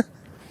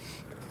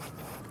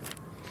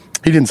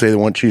didn't say the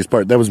want cheese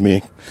part. That was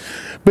me.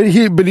 But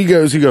he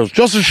goes,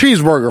 just a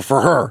cheeseburger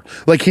for her.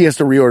 Like he has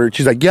to reorder it.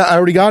 She's like, yeah, I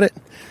already got it.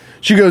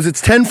 She goes,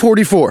 it's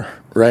 10:44,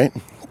 right?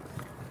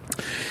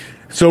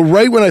 So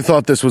right when I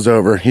thought this was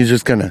over, he's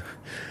just gonna,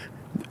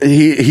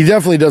 he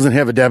definitely doesn't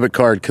have a debit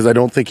card because I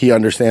don't think he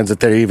understands that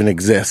they even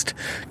exist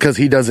because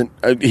he doesn't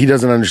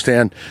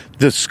understand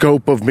the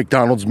scope of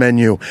McDonald's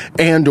menu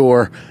and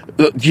or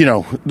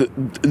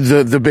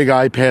the big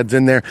iPads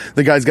in there.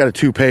 The guy's got a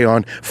toupee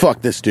on.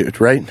 Fuck this dude,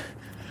 right?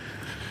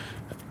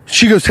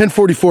 She goes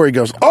 10:44. He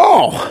goes,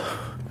 oh,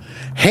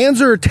 hands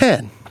her a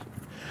 10,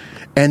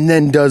 and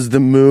then does the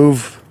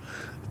move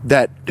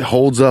that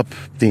holds up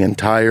the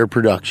entire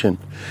production.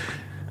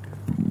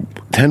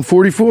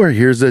 10:44.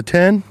 Here's a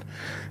 10.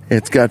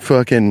 It's got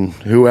fucking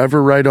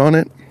whoever right on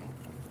it.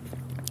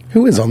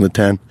 Who is on the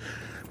 10?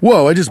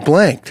 Whoa, I just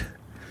blanked.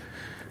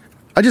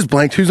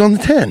 Who's on the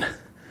 10?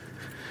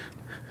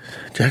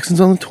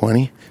 Jackson's on the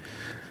 20.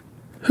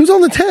 Who's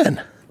on the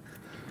 10?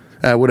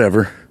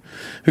 Whatever.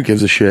 Who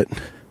gives a shit?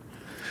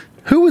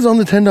 Who was on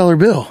the $10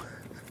 bill?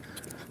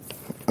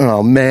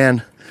 Oh,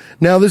 man.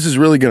 Now this is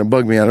really going to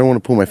bug me. I don't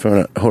want to pull my phone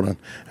out. Hold on.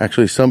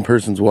 Actually, some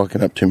person's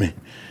walking up to me.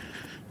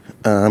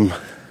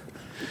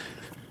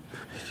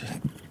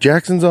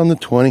 Jackson's on the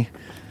 20.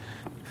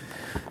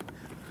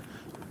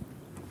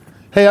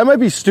 Hey, I might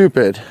be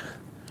stupid.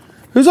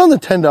 Who's on the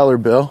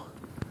 $10 bill?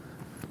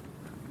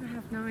 I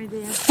have no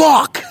idea.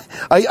 Fuck!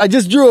 I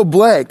just drew a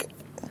blank.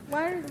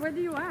 What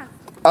do you ask?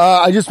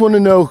 I just want to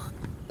know,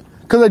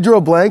 because I drew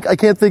a blank. I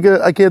can't think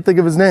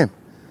of his name.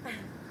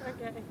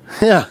 Okay.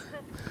 Yeah.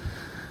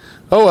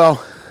 Oh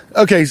well.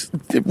 Okay,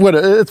 what?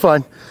 It's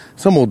fine.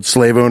 Some old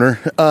slave owner.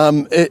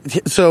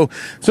 So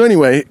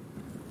anyway,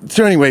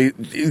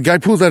 the guy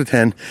pulls out a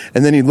 10,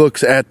 and then he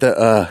looks at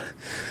the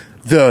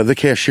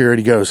cashier, and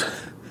he goes,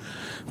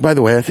 "By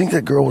the way, I think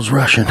that girl was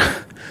Russian."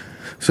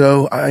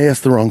 So I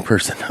asked the wrong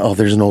person. Oh,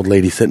 there's an old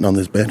lady sitting on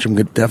this bench. I'm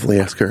going to definitely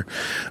ask her.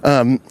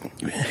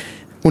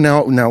 Well,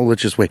 now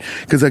let's just wait.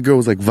 Because that girl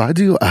was like, "Why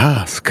do you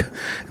ask?"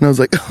 And I was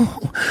like,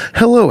 "Oh,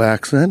 hello,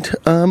 accent.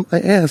 I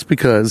asked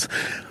because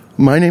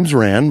my name's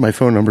Rand. My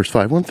phone number's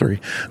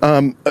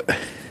 513.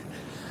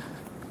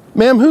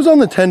 Ma'am, who's on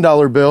the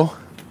 $10 bill?"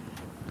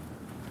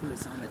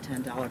 Who's on the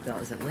 $10 bill?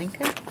 Is it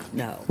Lincoln?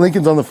 No.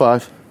 Lincoln's on the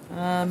 5.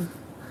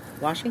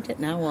 Washington?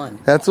 Now 1.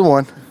 That's the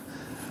one.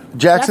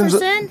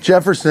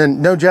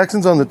 Jefferson. No,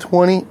 Jackson's on the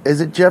 20.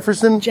 Is it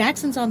Jefferson?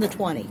 Jackson's on the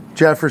 20.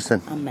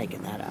 Jefferson. I'm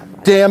making that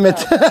up. Damn it.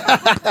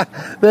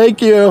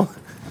 Thank you.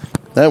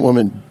 That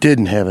woman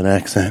didn't have an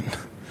accent.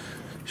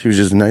 She was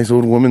just a nice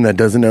old woman that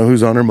doesn't know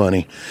who's on her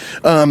money.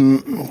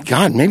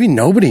 God, maybe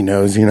nobody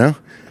knows, you know?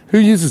 Who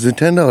uses a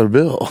 $10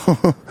 bill?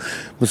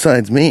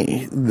 Besides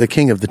me, the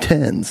king of the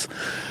tens.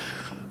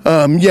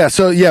 Because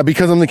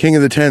I'm the king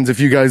of the tens, if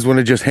you guys want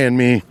to just hand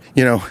me,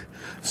 you know,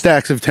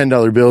 stacks of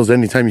 $10 bills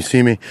anytime you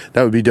see me,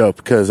 that would be dope,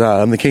 because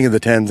I'm the king of the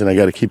tens and I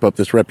got to keep up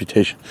this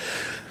reputation.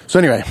 So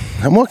anyway,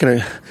 I'm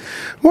walking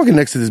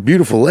next to this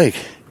beautiful lake.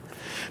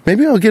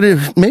 Maybe I'll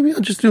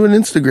just do an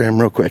Instagram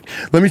real quick.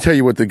 Let me tell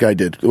you what the guy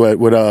did,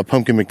 what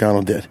Pumpkin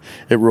McDonald did.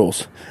 It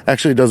rules.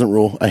 Actually, it doesn't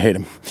rule. I hate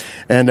him.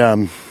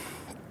 And,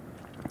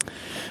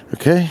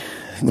 okay,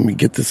 let me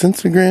get this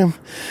Instagram.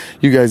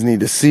 You guys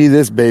need to see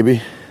this,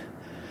 baby.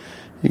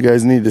 You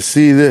guys need to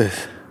see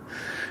this.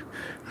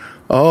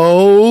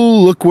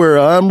 Oh, look where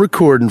I'm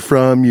recording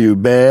from, you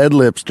bad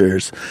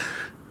lipsters.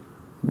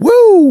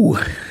 Woo!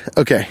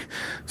 Okay,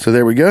 so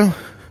there we go.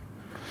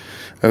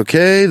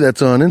 Okay,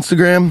 that's on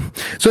Instagram.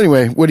 So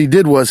anyway, what he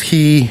did was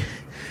he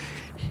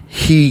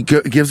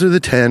gives her the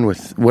 10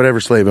 with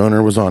whatever slave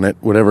owner was on it,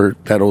 whatever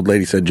that old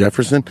lady said,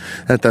 Jefferson.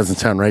 That doesn't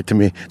sound right to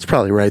me. It's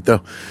probably right,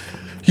 though.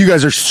 You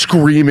guys are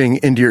screaming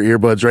into your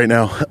earbuds right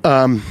now.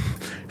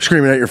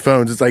 Screaming at your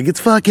phones. It's like, it's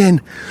fucking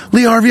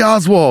Lee Harvey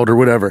Oswald or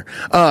whatever.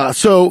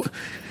 So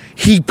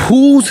he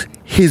pulls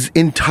his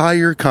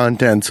entire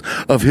contents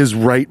of his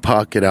right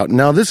pocket out.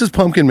 Now, this is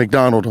Pumpkin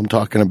McDonald I'm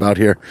talking about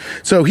here.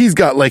 So he's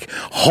got like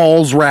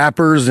Hall's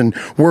wrappers and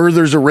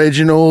Werther's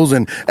Originals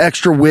and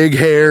extra wig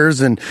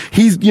hairs. And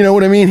he's, you know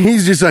what I mean?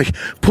 He's just like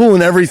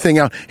pulling everything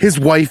out. His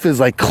wife is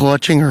like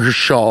clutching her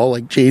shawl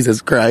like, Jesus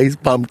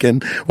Christ,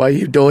 Pumpkin, why are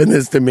you doing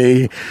this to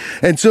me?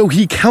 And so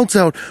he counts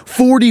out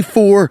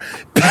 44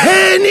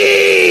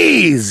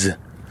 pennies.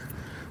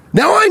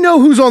 Now I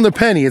know who's on the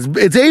penny.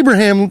 It's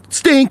Abraham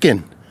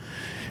Stinkin'.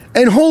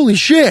 And holy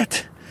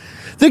shit,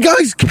 the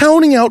guy's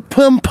counting out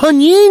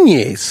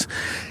paninis.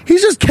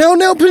 He's just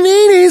counting out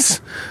paninis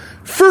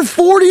for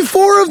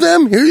 44 of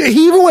them.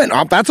 He even went,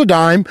 "Oh, that's a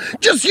dime.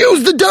 Just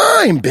use the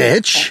dime,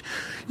 bitch."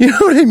 You know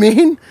what I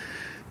mean?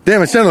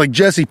 Damn, it sounded like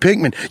Jesse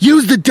Pinkman.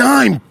 Use the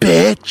dime,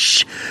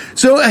 bitch.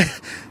 So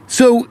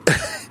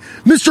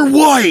Mr.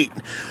 White.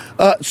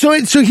 So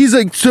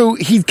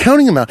he's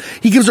counting them out.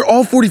 He gives her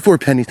all 44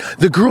 pennies.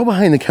 The girl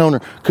behind the counter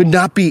could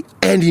not be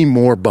any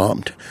more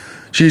bummed.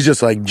 She's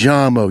just like,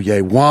 Jamo,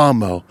 yay,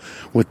 wamo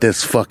with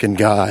this fucking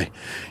guy.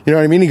 You know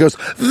what I mean? He goes,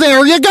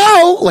 "There you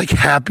go!" Like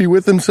happy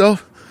with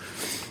himself.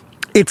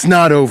 It's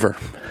not over.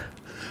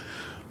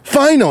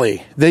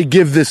 Finally, they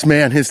give this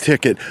man his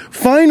ticket.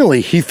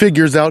 Finally, he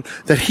figures out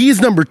that he's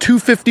number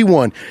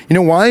 251. You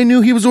know why I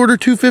knew he was order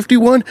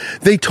 251?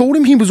 They told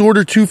him he was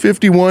order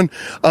 251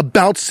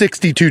 about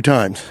 62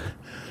 times.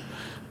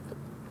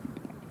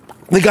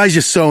 The guy's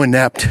just so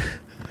inept.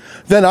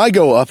 Then I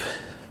go up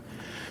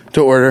to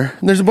order,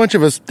 and there's a bunch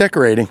of us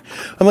decorating.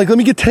 I'm like, let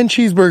me get 10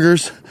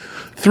 cheeseburgers,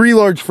 3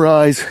 large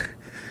fries,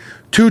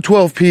 2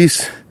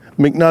 12-piece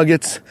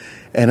McNuggets,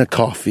 and a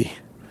coffee.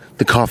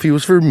 The coffee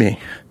was for me.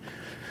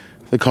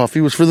 The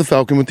coffee was for the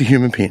Falcon with the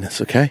human penis,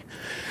 okay?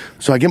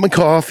 So I get my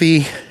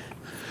coffee.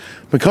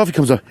 My coffee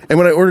comes up, and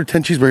when I ordered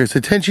 10 cheeseburgers, I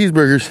said, 10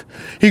 cheeseburgers.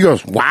 He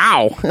goes,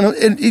 "Wow."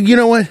 And you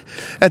know what?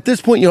 At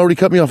this point, you already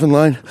cut me off in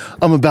line.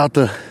 I'm about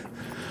to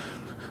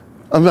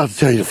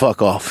tell you to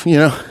fuck off, you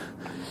know?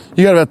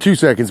 You got about 2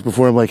 seconds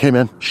before I'm like, "Hey,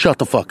 man, shut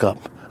the fuck up.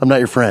 I'm not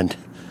your friend.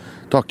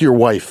 Talk to your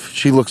wife.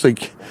 She looks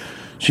like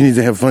she needs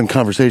to have a fun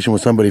conversation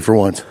with somebody for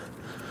once."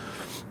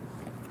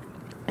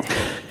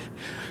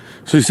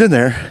 So he's sitting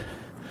there,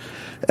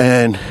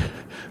 and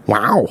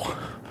wow.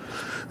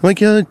 I'm like,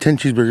 "Yeah, 10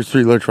 cheeseburgers,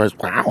 3 large fries.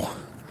 Wow."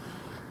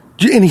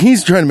 And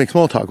he's trying to make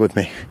small talk with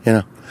me, you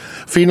know.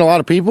 "Feeding a lot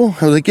of people?"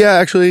 I was like, "Yeah,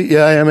 actually,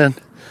 yeah, I am, man."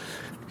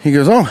 He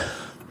goes, "Oh,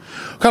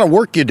 what kind of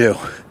work you do?"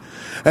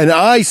 And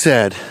I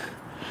said,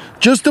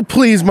 just to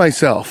please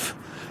myself,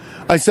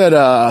 I said,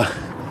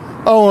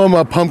 "Oh, I'm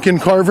a pumpkin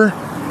carver."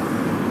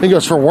 He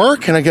goes, "For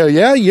work?" And I go,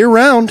 "Yeah, year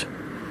round."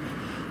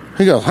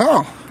 He goes,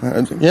 "Oh,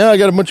 yeah, I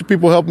got a bunch of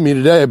people helping me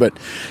today, but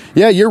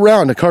yeah, year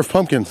round, I carve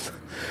pumpkins."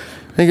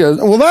 He goes,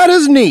 "Well, that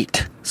is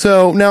neat."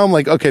 So now I'm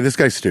like, okay, this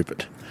guy's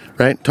stupid,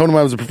 right? Told him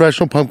I was a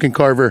professional pumpkin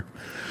carver.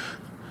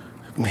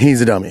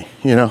 he's a dummy,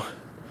 you know?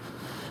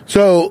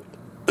 So,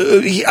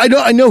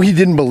 I know he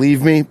didn't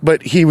believe me,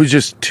 but he was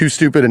just too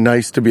stupid and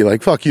nice to be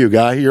like, fuck you,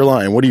 guy, you're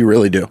lying. What do you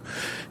really do?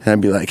 And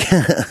I'd be like,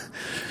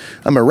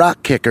 I'm a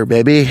rock kicker,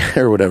 baby,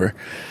 or whatever.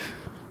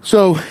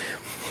 So,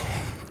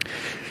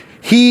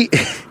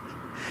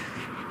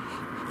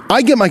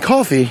 I get my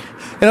coffee,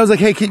 and I was like,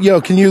 hey, can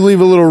you leave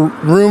a little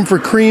room for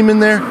cream in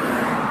there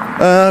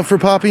for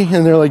Poppy?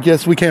 And they're like,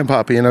 yes, we can,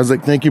 Poppy. And I was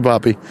like, thank you,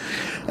 Poppy.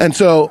 And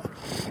so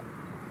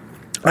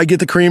I get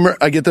the creamer,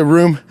 I get the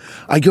room,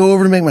 I go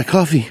over to make my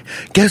coffee.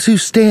 Guess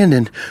who's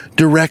standing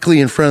directly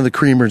in front of the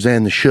creamers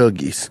and the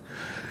Shuggies?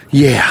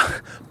 Yeah,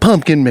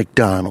 Pumpkin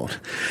McDonald.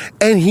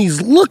 And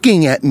he's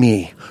looking at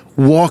me,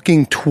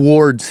 walking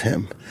towards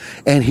him,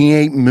 and he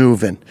ain't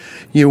moving.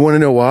 You want to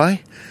know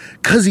why?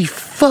 'Cause he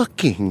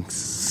fucking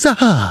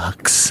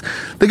sucks.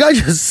 The guy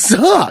just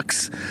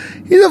sucks.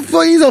 He's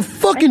a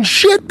fucking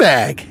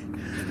shitbag.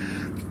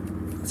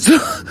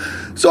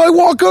 So I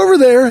walk over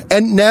there,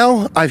 and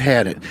now I've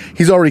had it.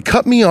 He's already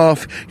cut me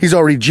off. He's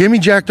already Jimmy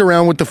jacked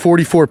around with the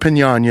 44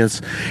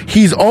 piñatas.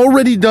 He's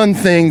already done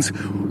things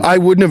I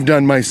wouldn't have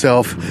done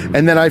myself,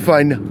 and that I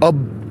find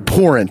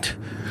abhorrent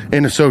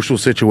in a social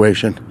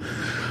situation.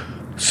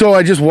 So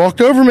I just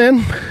walked over,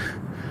 man.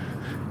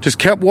 Just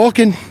kept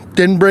walking.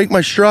 Didn't break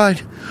my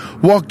stride.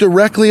 Walked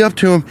directly up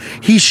to him.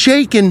 He's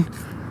shaking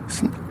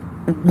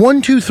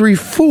 1, 2, 3,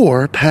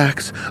 4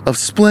 packs of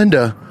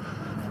Splenda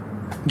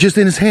just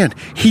in his hand.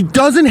 He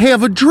doesn't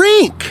have a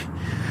drink.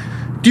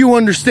 Do you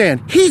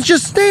understand? He's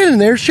just standing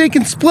there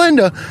shaking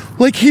Splenda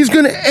like he's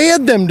going to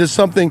add them to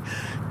something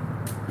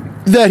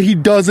that he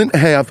doesn't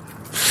have.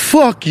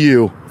 Fuck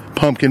you,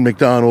 Pumpkin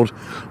McDonald.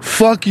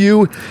 Fuck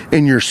you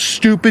and your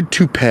stupid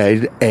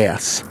toupee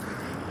ass.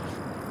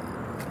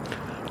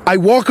 I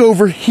walk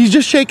over, he's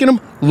just shaking them,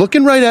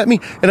 looking right at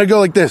me, and I go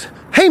like this,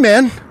 hey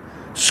man,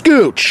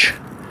 scooch.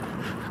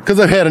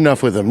 Because I've had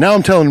enough with him. Now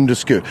I'm telling him to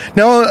scoot.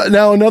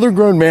 Now another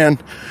grown man,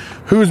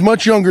 who is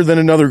much younger than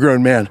another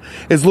grown man,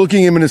 is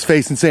looking him in his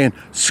face and saying,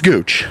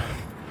 scooch.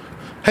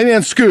 Hey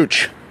man,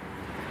 scooch.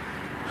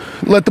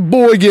 Let the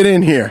boy get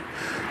in here.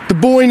 The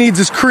boy needs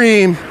his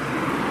cream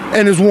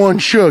and his one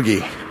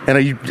Shuggie.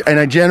 And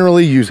I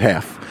generally use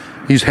half.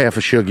 Use half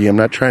a Shuggie. I'm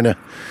not trying to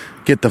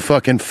get the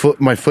fucking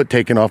my foot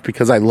taken off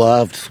because I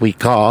love sweet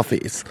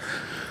coffees.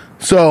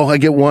 So I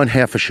get one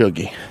half a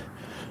Shuggie.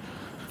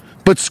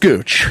 But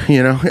scooch,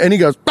 you know. And he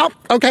goes, oh,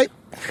 okay.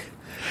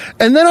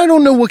 And then I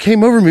don't know what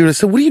came over me, but I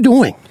said, what are you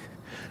doing?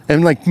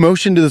 And like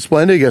motioned to the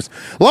Splenda. He goes,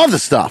 love the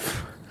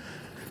stuff.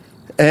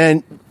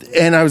 And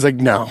I was like,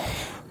 no.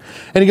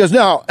 And he goes,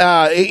 no.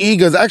 He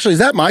goes, actually, is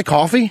that my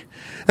coffee?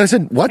 And I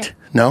said, what?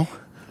 No.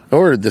 I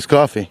ordered this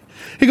coffee.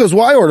 He goes,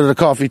 well, I ordered a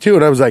coffee too.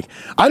 And I was like,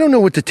 I don't know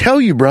what to tell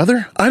you,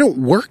 brother. I don't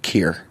work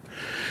here.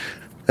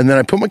 And then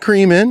I put my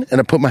cream in, and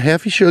I put my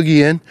halfy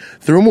Shuggie in,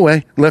 threw him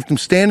away, left him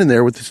standing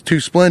there with his 2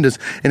 Splendas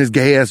and his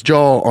gay-ass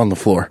jaw on the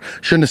floor.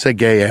 Shouldn't have said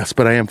gay-ass,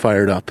 but I am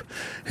fired up.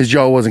 His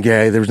jaw wasn't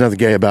gay. There was nothing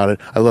gay about it.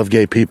 I love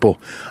gay people.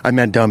 I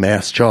meant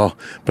dumb-ass jaw,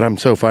 but I'm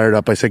so fired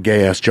up I said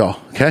gay-ass jaw,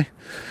 okay?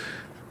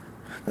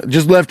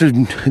 Just left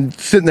him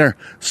sitting there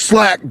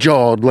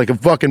slack-jawed like a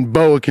fucking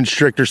boa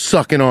constrictor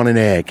sucking on an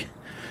egg.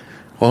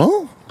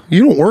 Well,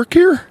 you don't work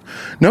here?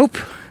 Nope.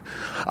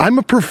 I'm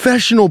a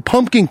professional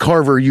pumpkin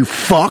carver, you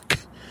fuck.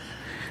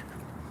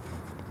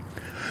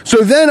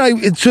 So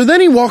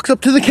then he walks up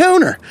to the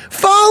counter,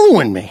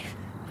 following me.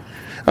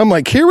 I'm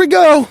like, here we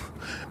go.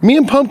 Me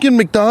and Pumpkin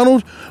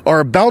McDonald are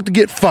about to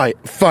get fight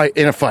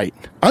in a fight.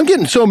 I'm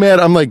getting so mad,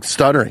 I'm like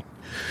stuttering.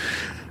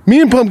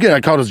 Me and Pumpkin,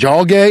 I called his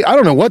jaw gay. I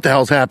don't know what the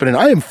hell's happening.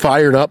 I am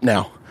fired up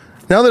now.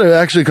 Now that I've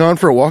actually gone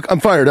for a walk, I'm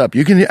fired up.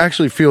 You can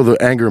actually feel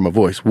the anger in my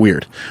voice.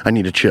 Weird. I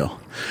need to chill.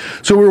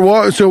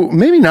 So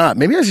maybe not.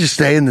 Maybe I should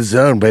stay in the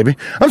zone, baby.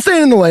 I'm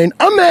staying in the lane.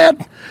 I'm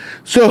mad.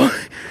 So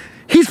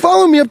he's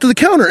following me up to the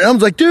counter. And I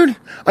was like, dude,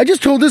 I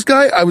just told this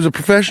guy I was a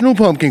professional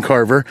pumpkin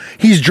carver.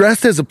 He's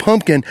dressed as a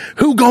pumpkin.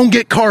 Who gonna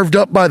get carved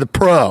up by the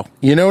pro?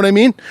 You know what I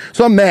mean?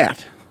 So I'm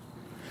mad.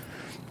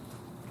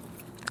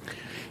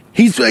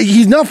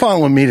 He's not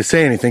following me to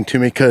say anything to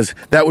me because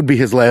that would be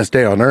his last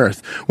day on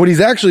earth. What he's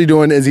actually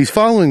doing is he's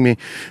following me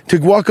to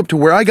walk up to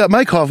where I got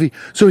my coffee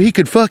so he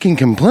could fucking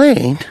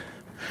complain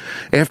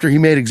after he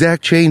made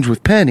exact change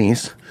with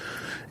pennies.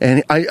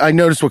 And I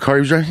noticed what car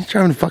he was driving. He's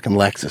driving a fucking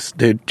Lexus,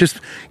 dude. Just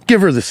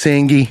give her the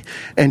Singy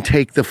and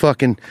take the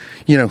fucking,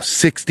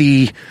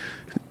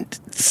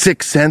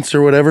 66 cents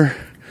or whatever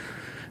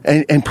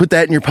and put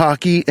that in your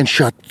pocket and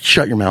shut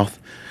your mouth.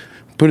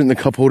 Put it in the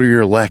cup holder of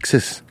your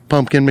Lexus.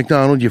 Pumpkin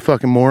McDonald, you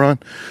fucking moron.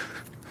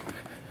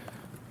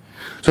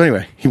 So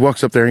anyway, he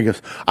walks up there and he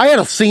goes, I had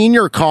a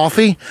senior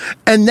coffee.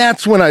 And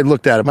that's when I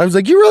looked at him. I was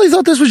like, you really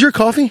thought this was your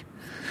coffee?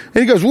 And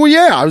he goes, well,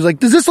 yeah. I was like,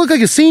 does this look like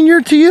a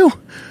senior to you?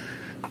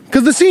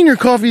 Because the senior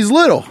coffee is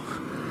little.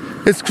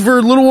 It's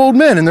for little old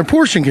men and their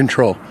portion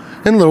control.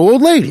 And little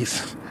old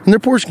ladies and their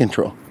portion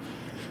control.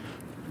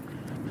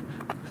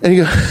 And he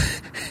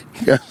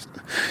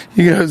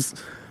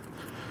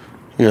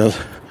goes,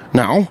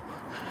 no.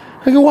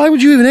 I go, why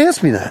would you even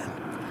ask me that?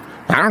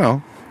 I don't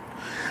know.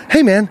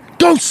 Hey, man,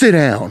 don't sit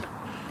down.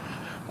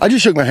 I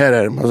just shook my head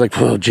at him. I was like,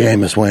 oh,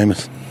 Jameis,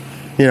 Wamus.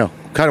 You know,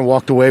 kind of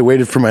walked away,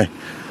 waited for my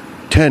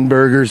 10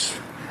 burgers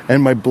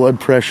and my blood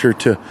pressure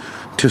to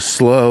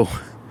slow.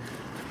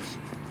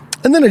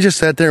 And then I just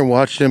sat there and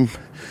watched him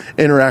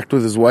interact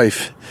with his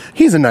wife.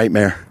 He's a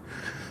nightmare.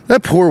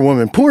 That poor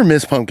woman, poor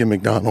Miss Pumpkin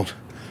McDonald.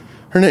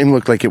 Her name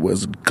looked like it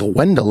was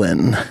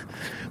Gwendolyn.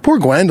 Poor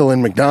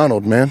Gwendolyn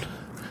McDonald, man.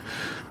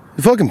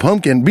 The fucking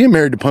Pumpkin, being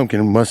married to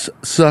Pumpkin must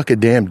suck a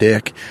damn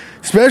dick.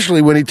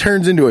 Especially when he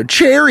turns into a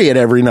chariot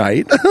every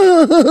night.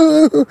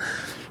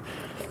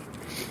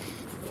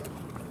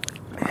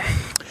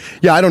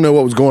 Yeah, I don't know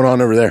what was going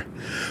on over there.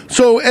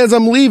 So as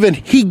I'm leaving,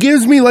 he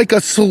gives me like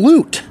a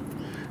salute.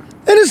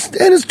 And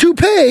his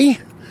toupee.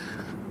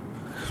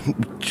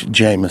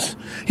 Jameis.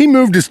 He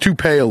moved his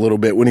toupee a little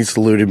bit when he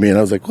saluted me, and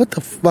I was like, what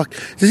the fuck?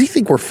 Does he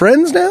think we're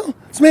friends now?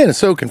 This man is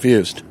so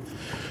confused.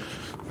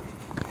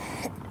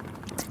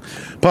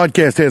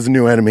 Podcast has a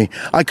new enemy.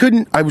 I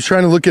was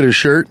trying to look at his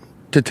shirt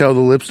to tell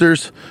the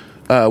lipsters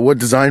what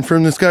design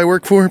firm this guy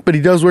worked for, but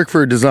he does work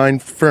for a design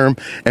firm,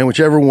 and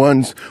whichever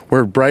ones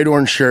wear bright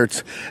orange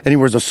shirts, and he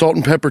wears a salt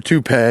and pepper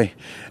toupee,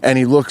 and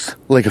he looks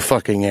like a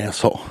fucking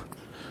asshole.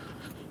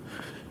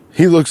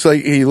 He looks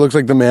like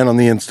the man on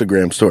the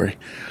Instagram story.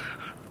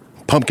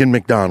 Pumpkin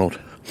McDonald.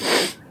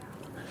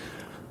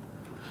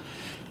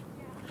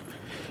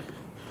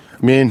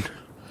 I mean,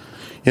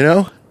 you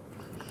know?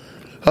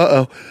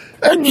 Uh-oh.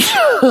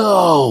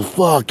 Oh,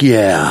 fuck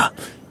yeah.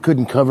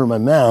 Couldn't cover my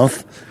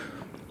mouth.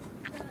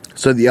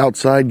 So the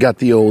outside got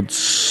the old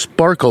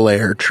sparkle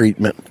air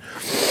treatment.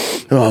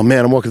 Oh,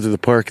 man, I'm walking through the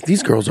park.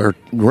 These girls are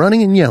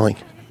running and yelling.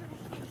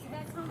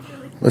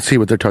 Let's see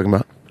what they're talking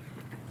about.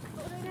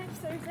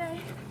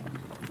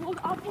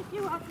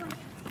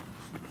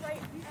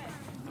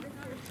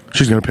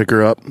 She's going to pick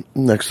her up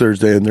next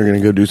Thursday, and they're going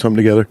to go do something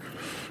together.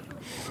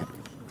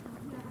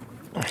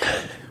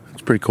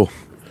 It's pretty cool.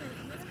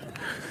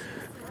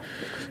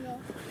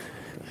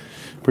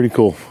 Pretty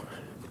cool.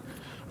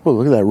 Oh,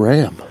 look at that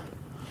ram.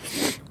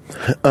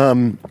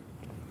 I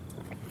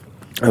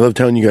love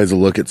telling you guys to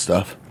look at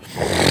stuff.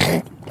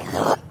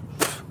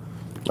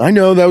 I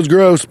know that was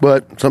gross,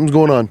 but something's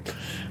going on.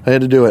 I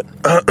had to do it.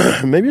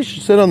 Maybe I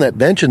should sit on that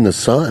bench in the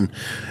sun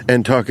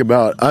and talk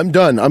about... I'm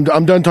done. I'm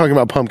done talking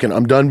about Pumpkin.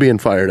 I'm done being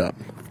fired up.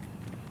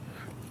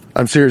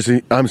 I'm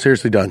seriously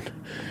done.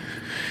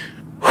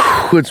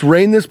 Let's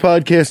rein this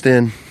podcast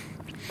in.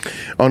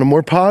 On a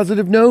more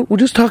positive note, we'll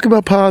just talk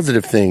about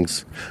positive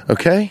things.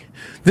 Okay?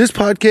 This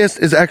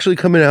podcast is actually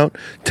coming out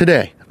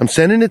today. I'm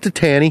sending it to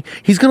Tanny.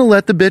 He's going to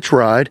let the bitch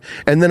ride,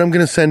 and then I'm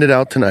going to send it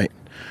out tonight.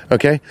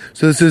 Okay,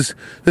 so this is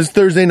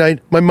Thursday night.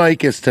 My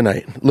mic is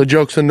tonight. La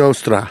Jokesa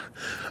Nostra,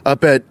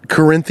 up at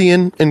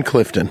Corinthian and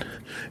Clifton.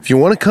 If you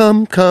want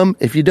to come.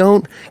 If you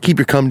don't, keep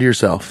your cum to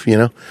yourself, you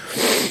know.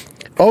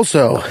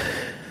 Also,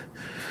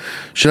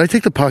 should I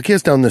take the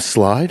podcast down this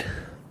slide?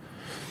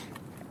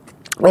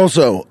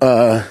 Also,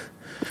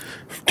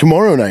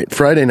 tomorrow night,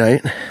 Friday,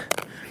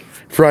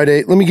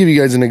 let me give you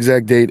guys an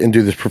exact date and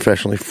do this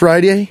professionally.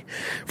 Fried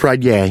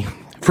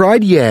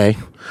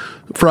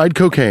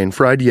cocaine,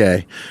 fried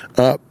yay.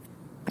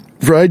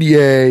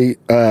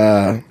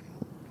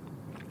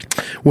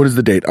 What is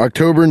the date?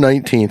 October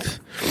 19th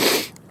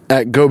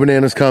at Go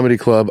Bananas Comedy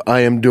Club.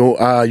 I am doing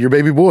Your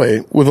Baby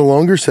Boy with a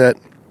longer set.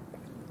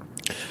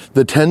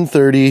 The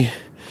 10:30,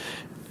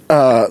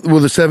 the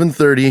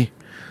 7:30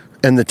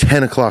 and the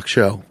 10 o'clock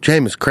show.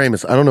 Jameis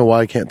Kramus. I don't know why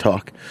I can't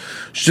talk.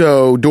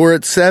 So door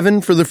at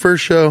 7 for the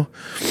first show.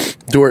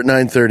 Door at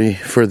 9:30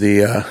 for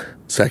the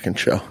second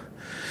show.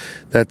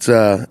 That's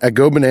at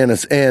Go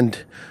Bananas. And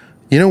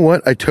you know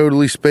what? I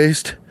totally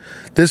spaced.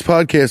 This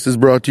podcast is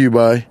brought to you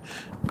by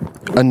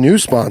a new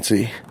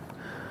sponsee.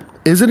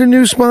 Is it a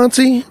new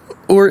sponsee?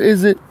 Or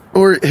has it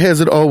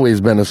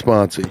always been a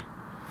sponsee?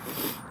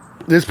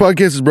 This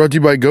podcast is brought to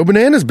you by Go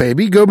Bananas,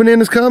 baby. Go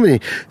Bananas Comedy.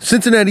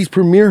 Cincinnati's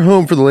premier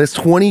home for the last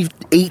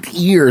 28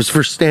 years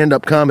for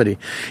stand-up comedy.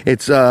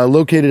 It's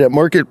located at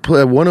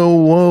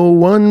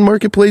 1001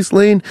 Marketplace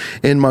Lane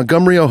in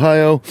Montgomery,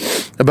 Ohio.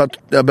 About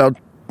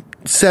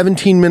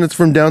 17 minutes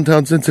from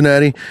downtown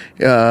Cincinnati,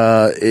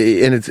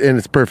 and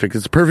it's perfect.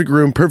 It's a perfect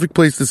room, perfect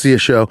place to see a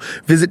show.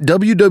 Visit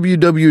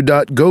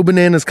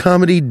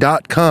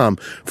www.gobananascomedy.com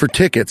for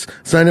tickets.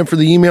 Sign up for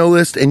the email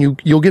list, and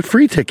you'll get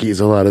free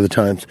tickies a lot of the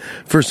times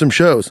for some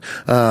shows.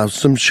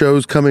 Some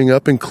shows coming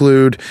up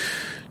include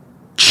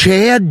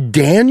Chad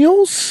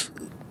Daniels,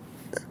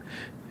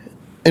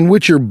 in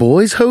which your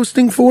boy's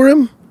hosting for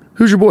him.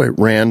 Who's your boy?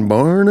 Rand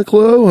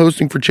Barnacle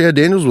hosting for Chad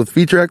Daniels with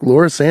feature act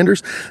Laura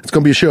Sanders. It's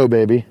going to be a show,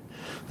 baby.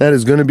 That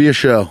is going to be a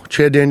show.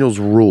 Chad Daniels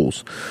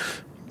rules.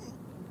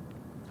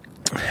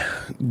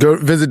 Go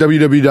visit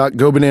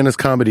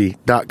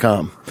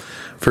www.gobananascomedy.com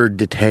for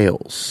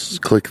details.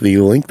 Click the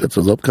link that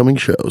says upcoming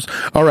shows.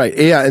 All right.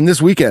 Yeah. And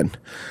this weekend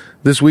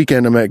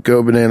I'm at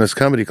Go Bananas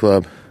Comedy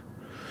Club.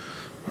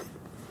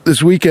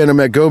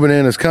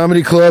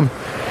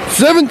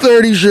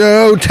 7:30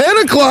 show, 10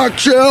 o'clock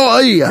show.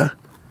 Oh, yeah.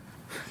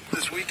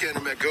 This weekend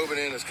I'm at Go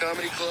Bananas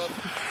Comedy Club.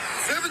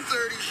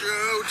 7:30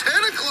 show,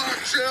 10 o'clock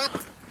show.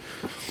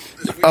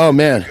 Oh,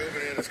 man.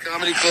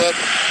 Comedy Club.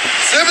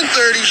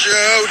 7:30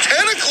 show,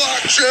 10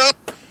 o'clock show.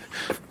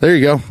 There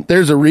you go.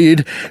 There's a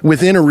read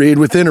within a read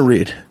within a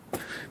read.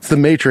 It's the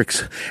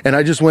Matrix. And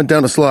I just went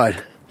down a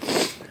slide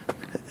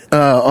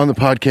on the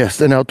podcast,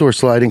 an outdoor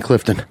slide in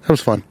Clifton. That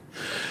was fun.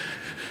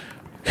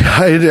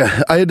 I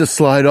had to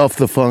slide off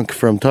the funk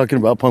from talking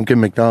about Pumpkin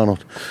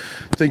McDonald.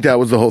 I think that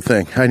was the whole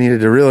thing. I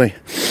needed to really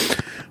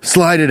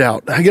slide it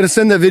out. I got to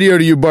send that video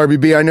to you, Barbie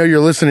B. I know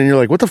you're listening. You're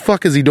like, what the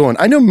fuck is he doing?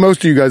 I know most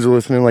of you guys are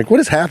listening. Like, what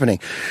is happening?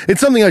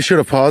 It's something I should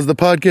have paused the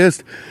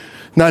podcast.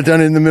 Not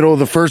done it in the middle of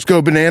the first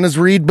Go Bananas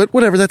read, but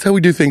whatever. That's how we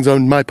do things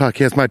on my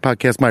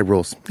podcast, my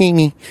rules.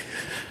 Me.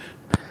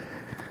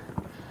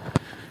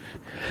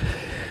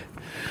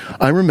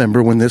 I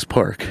remember when this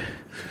park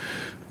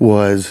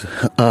was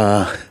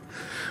a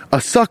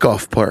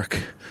suck-off park.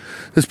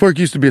 This park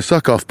used to be a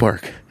suck-off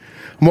park.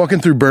 I'm walking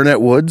through Burnett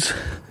Woods,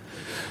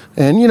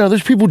 and, you know,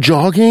 there's people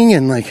jogging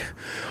and, like,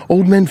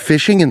 old men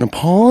fishing in the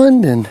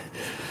pond and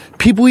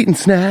people eating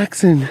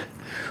snacks, and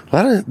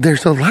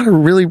there's a lot of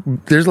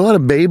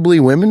babely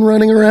women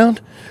running around.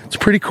 It's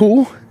pretty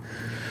cool.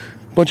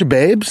 Bunch of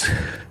babes.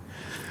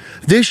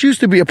 This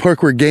used to be a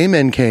park where gay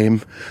men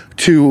came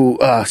to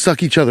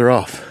suck each other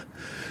off.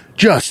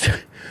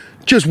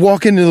 Just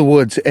walk into the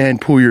woods and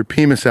pull your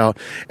penis out,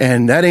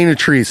 and that ain't a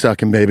tree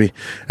sucking, baby.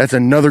 That's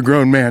another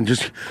grown man.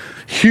 Just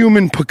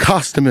human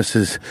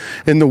Pocostomuses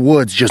in the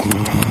woods,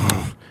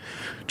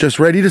 just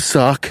ready to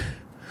suck.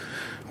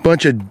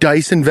 Bunch of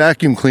Dyson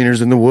vacuum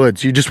cleaners in the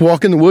woods. You just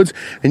walk in the woods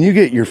and you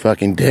get your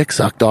fucking dick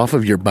sucked off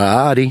of your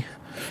body.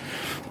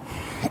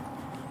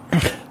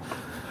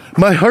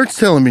 My heart's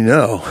telling me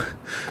no,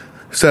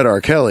 said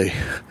R. Kelly,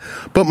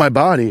 but my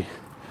body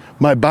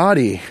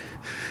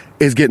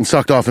is getting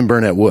sucked off in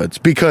Burnett Woods,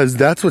 because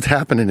that's what's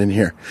happening in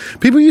here.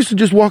 People used to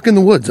just walk in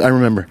the woods. I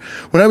remember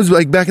when I was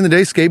like back in the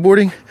day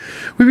skateboarding,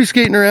 we'd be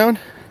skating around.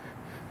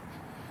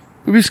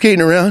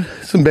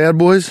 Some bad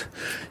boys,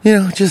 you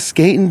know, just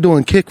skating,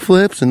 doing kick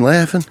flips and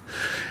laughing,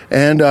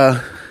 and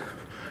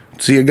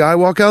see a guy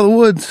walk out of the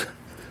woods.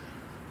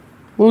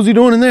 What was he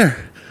doing in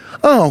there?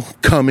 Oh,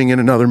 coming in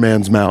another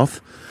man's mouth.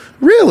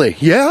 Really?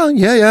 Yeah.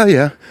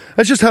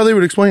 That's just how they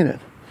would explain it.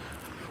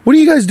 What do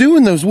you guys do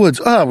in those woods?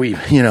 Oh, we,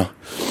 you know,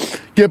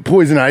 get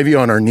poison ivy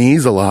on our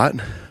knees a lot.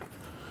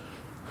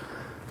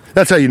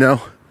 That's how you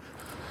know.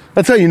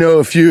 That's how you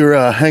know if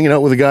you're hanging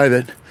out with a guy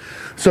that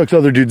sucks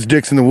other dudes'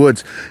 dicks in the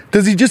woods.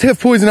 Does he just have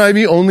poison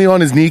ivy only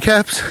on his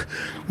kneecaps?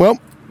 Well,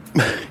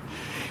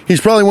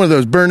 he's probably one of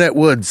those Burnett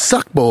Woods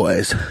suck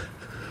boys,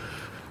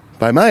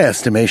 by my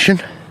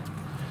estimation.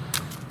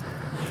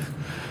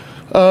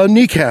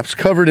 Kneecaps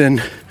covered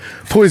in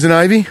poison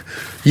ivy.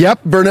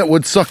 Yep, Burnett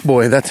Woods suck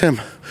boy. That's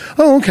him.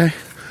 Oh, okay.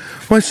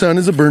 My son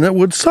is a Burnett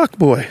Woods suck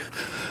boy.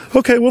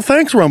 Okay, well,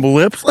 thanks, Rumble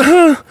Lips.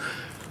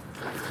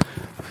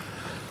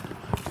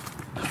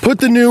 Put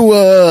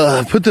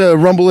the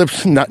Rumble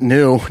Lips, not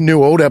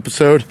new old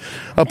episode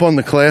up on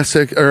the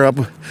classic, or up.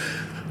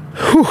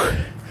 Whew.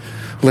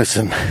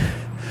 Listen,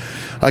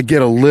 I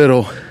got a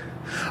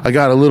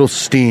little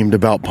steamed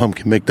about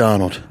Pumpkin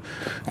McDonald.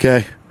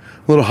 Okay?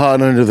 A little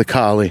hot under the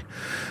collie.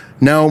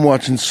 Now I'm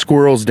watching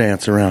squirrels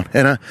dance around.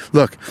 And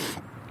look,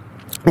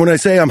 when I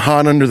say I'm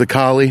hot under the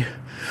collie,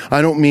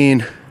 I don't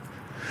mean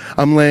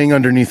I'm laying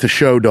underneath a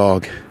show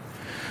dog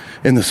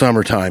in the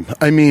summertime.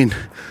 I mean,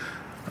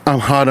 I'm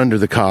hot under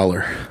the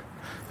collar.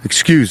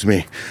 Excuse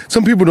me.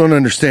 Some people don't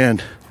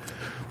understand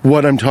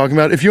what I'm talking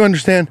about. If you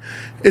understand,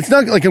 it's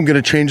not like I'm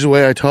going to change the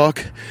way I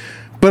talk,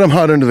 but I'm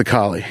hot under the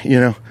collie, you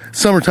know.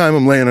 Summertime,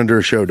 I'm laying under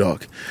a show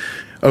dog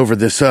over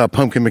this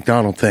Pumpkin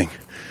McDonald thing.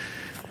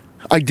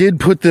 I did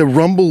put the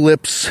Rumble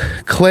Lips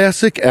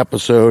classic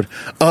episode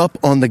up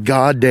on the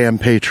goddamn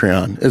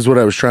Patreon, is what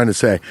I was trying to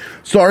say.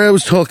 Sorry, I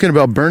was talking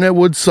about Burnett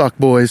Woods suck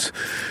boys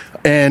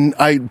and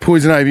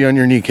poison ivy on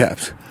your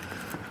kneecaps.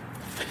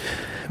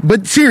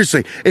 But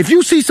seriously, if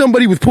you see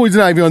somebody with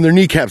poison ivy on their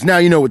kneecaps, now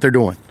you know what they're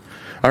doing.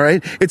 All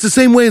right? It's the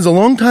same way as a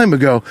long time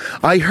ago,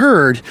 I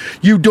heard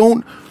you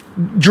don't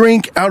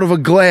drink out of a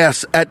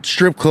glass at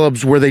strip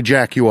clubs where they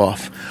jack you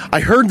off. I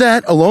heard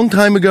that a long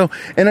time ago,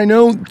 and I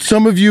know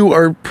some of you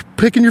are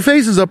picking your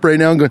faces up right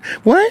now and going,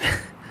 what?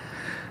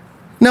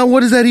 Now,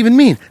 what does that even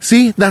mean?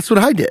 See, that's what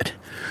I did.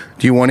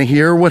 Do you want to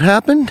hear what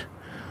happened?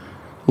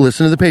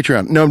 Listen to the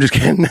Patreon. No, I'm just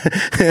kidding.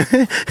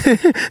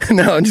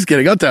 No, I'm just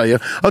kidding. I'll tell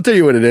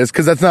you what it is,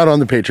 because that's not on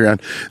the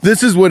Patreon.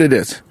 This is what it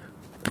is.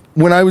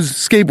 When I was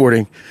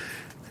skateboarding,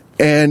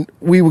 and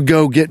we would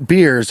go get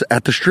beers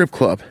at the strip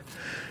club,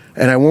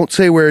 and I won't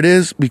say where it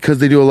is because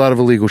they do a lot of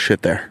illegal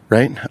shit there,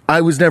 right?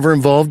 I was never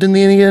involved in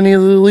any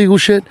of the illegal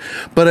shit,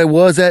 but I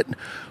was at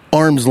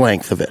arm's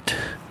length of it.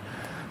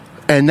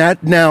 And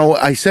that, now,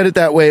 I said it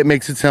that way, it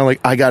makes it sound like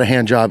I got a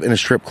hand job in a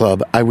strip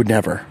club. I would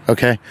never,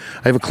 okay?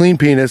 I have a clean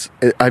penis.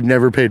 I've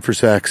never paid for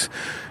sex.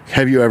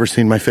 Have you ever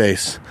seen my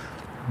face?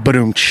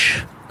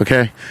 Ba-doom-ch,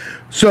 okay?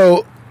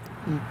 So,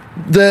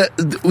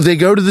 they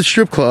go to the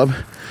strip club.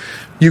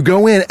 You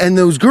go in, and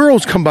those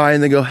girls come by,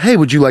 and they go, hey,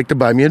 would you like to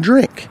buy me a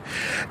drink?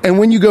 And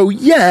when you go,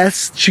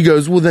 yes, she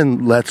goes, well,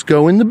 then let's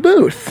go in the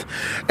booth.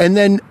 And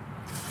then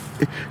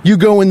you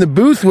go in the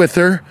booth with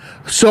her.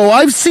 So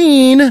I've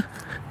seen,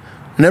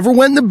 never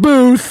went in the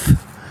booth.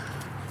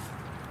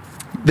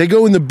 They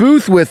go in the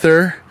booth with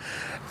her,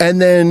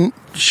 and then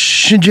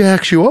she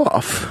jacks you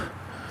off.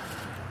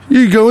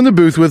 You go in the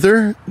booth with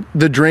her.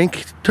 The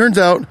drink turns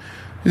out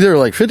they're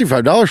like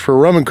 $55 for a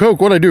rum and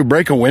coke. What I do?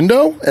 Break a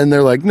window? And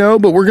they're like, no,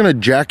 but we're gonna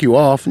jack you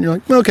off. And you're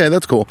like, okay,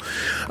 that's cool.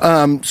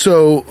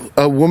 So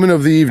a woman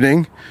of the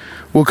evening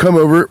will come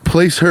over,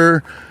 place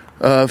her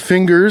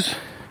fingers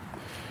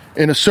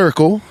in a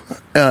circle,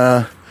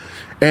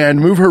 and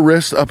move her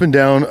wrists up and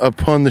down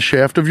upon the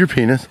shaft of your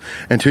penis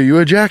until you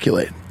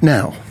ejaculate.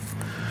 Now,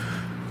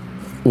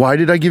 why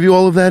did I give you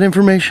all of that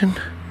information?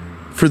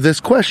 For this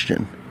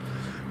question.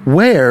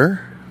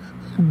 Where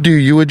do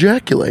you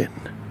ejaculate?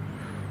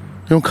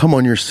 You don't come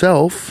on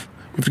yourself.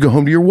 You have to go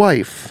home to your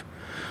wife.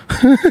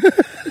 You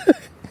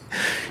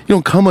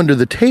don't come under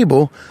the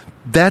table.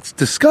 That's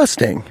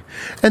disgusting.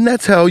 And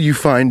that's how you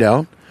find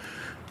out.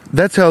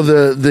 That's how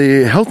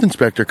the health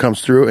inspector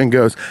comes through and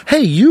goes,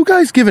 hey, you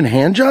guys giving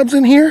hand jobs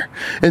in here?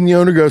 And the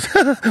owner goes,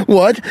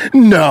 what?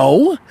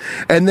 No.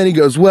 And then he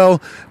goes,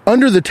 well,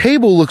 under the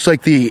table looks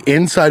like the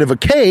inside of a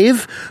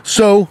cave,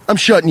 so I'm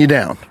shutting you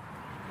down.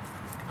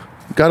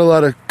 Got a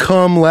lot of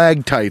cum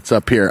lag tights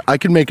up here. I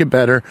can make it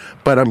better,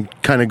 but I'm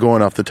kind of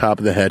going off the top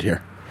of the head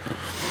here.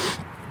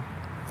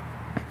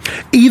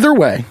 Either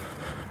way,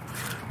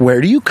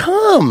 where do you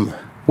cum?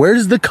 Where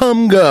does the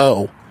cum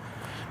go?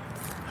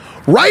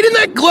 Right in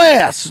that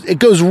glass. It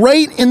goes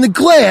right in the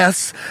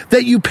glass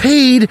that you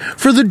paid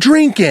for the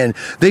drink in.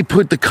 They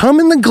put the cum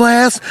in the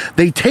glass.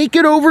 They take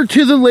it over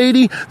to the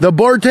lady. The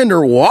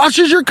bartender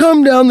washes your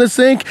cum down the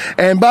sink.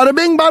 And bada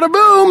bing, bada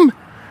boom.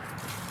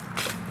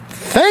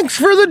 Thanks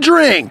for the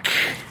drink.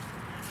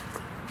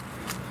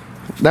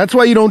 That's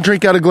why you don't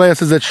drink out of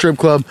glasses at strip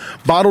club.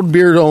 Bottled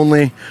beer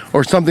only,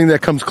 or something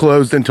that comes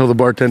closed until the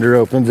bartender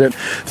opens it.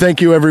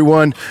 Thank you,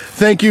 everyone.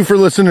 Thank you for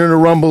listening to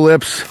Rumble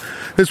Lips.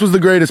 This was the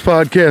greatest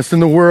podcast in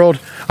the world.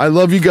 I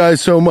love you guys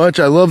so much.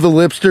 I love the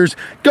Lipsters.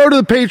 Go to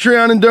the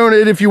Patreon and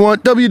donate if you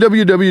want.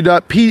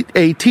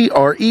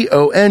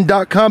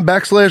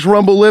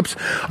 www.patreon.com/Rumble Lips.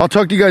 I'll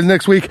talk to you guys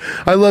next week.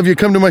 I love you.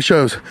 Come to my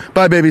shows.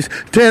 Bye, babies.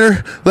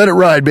 Tanner, let it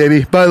ride,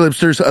 baby. Bye,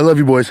 Lipsters. I love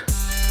you, boys.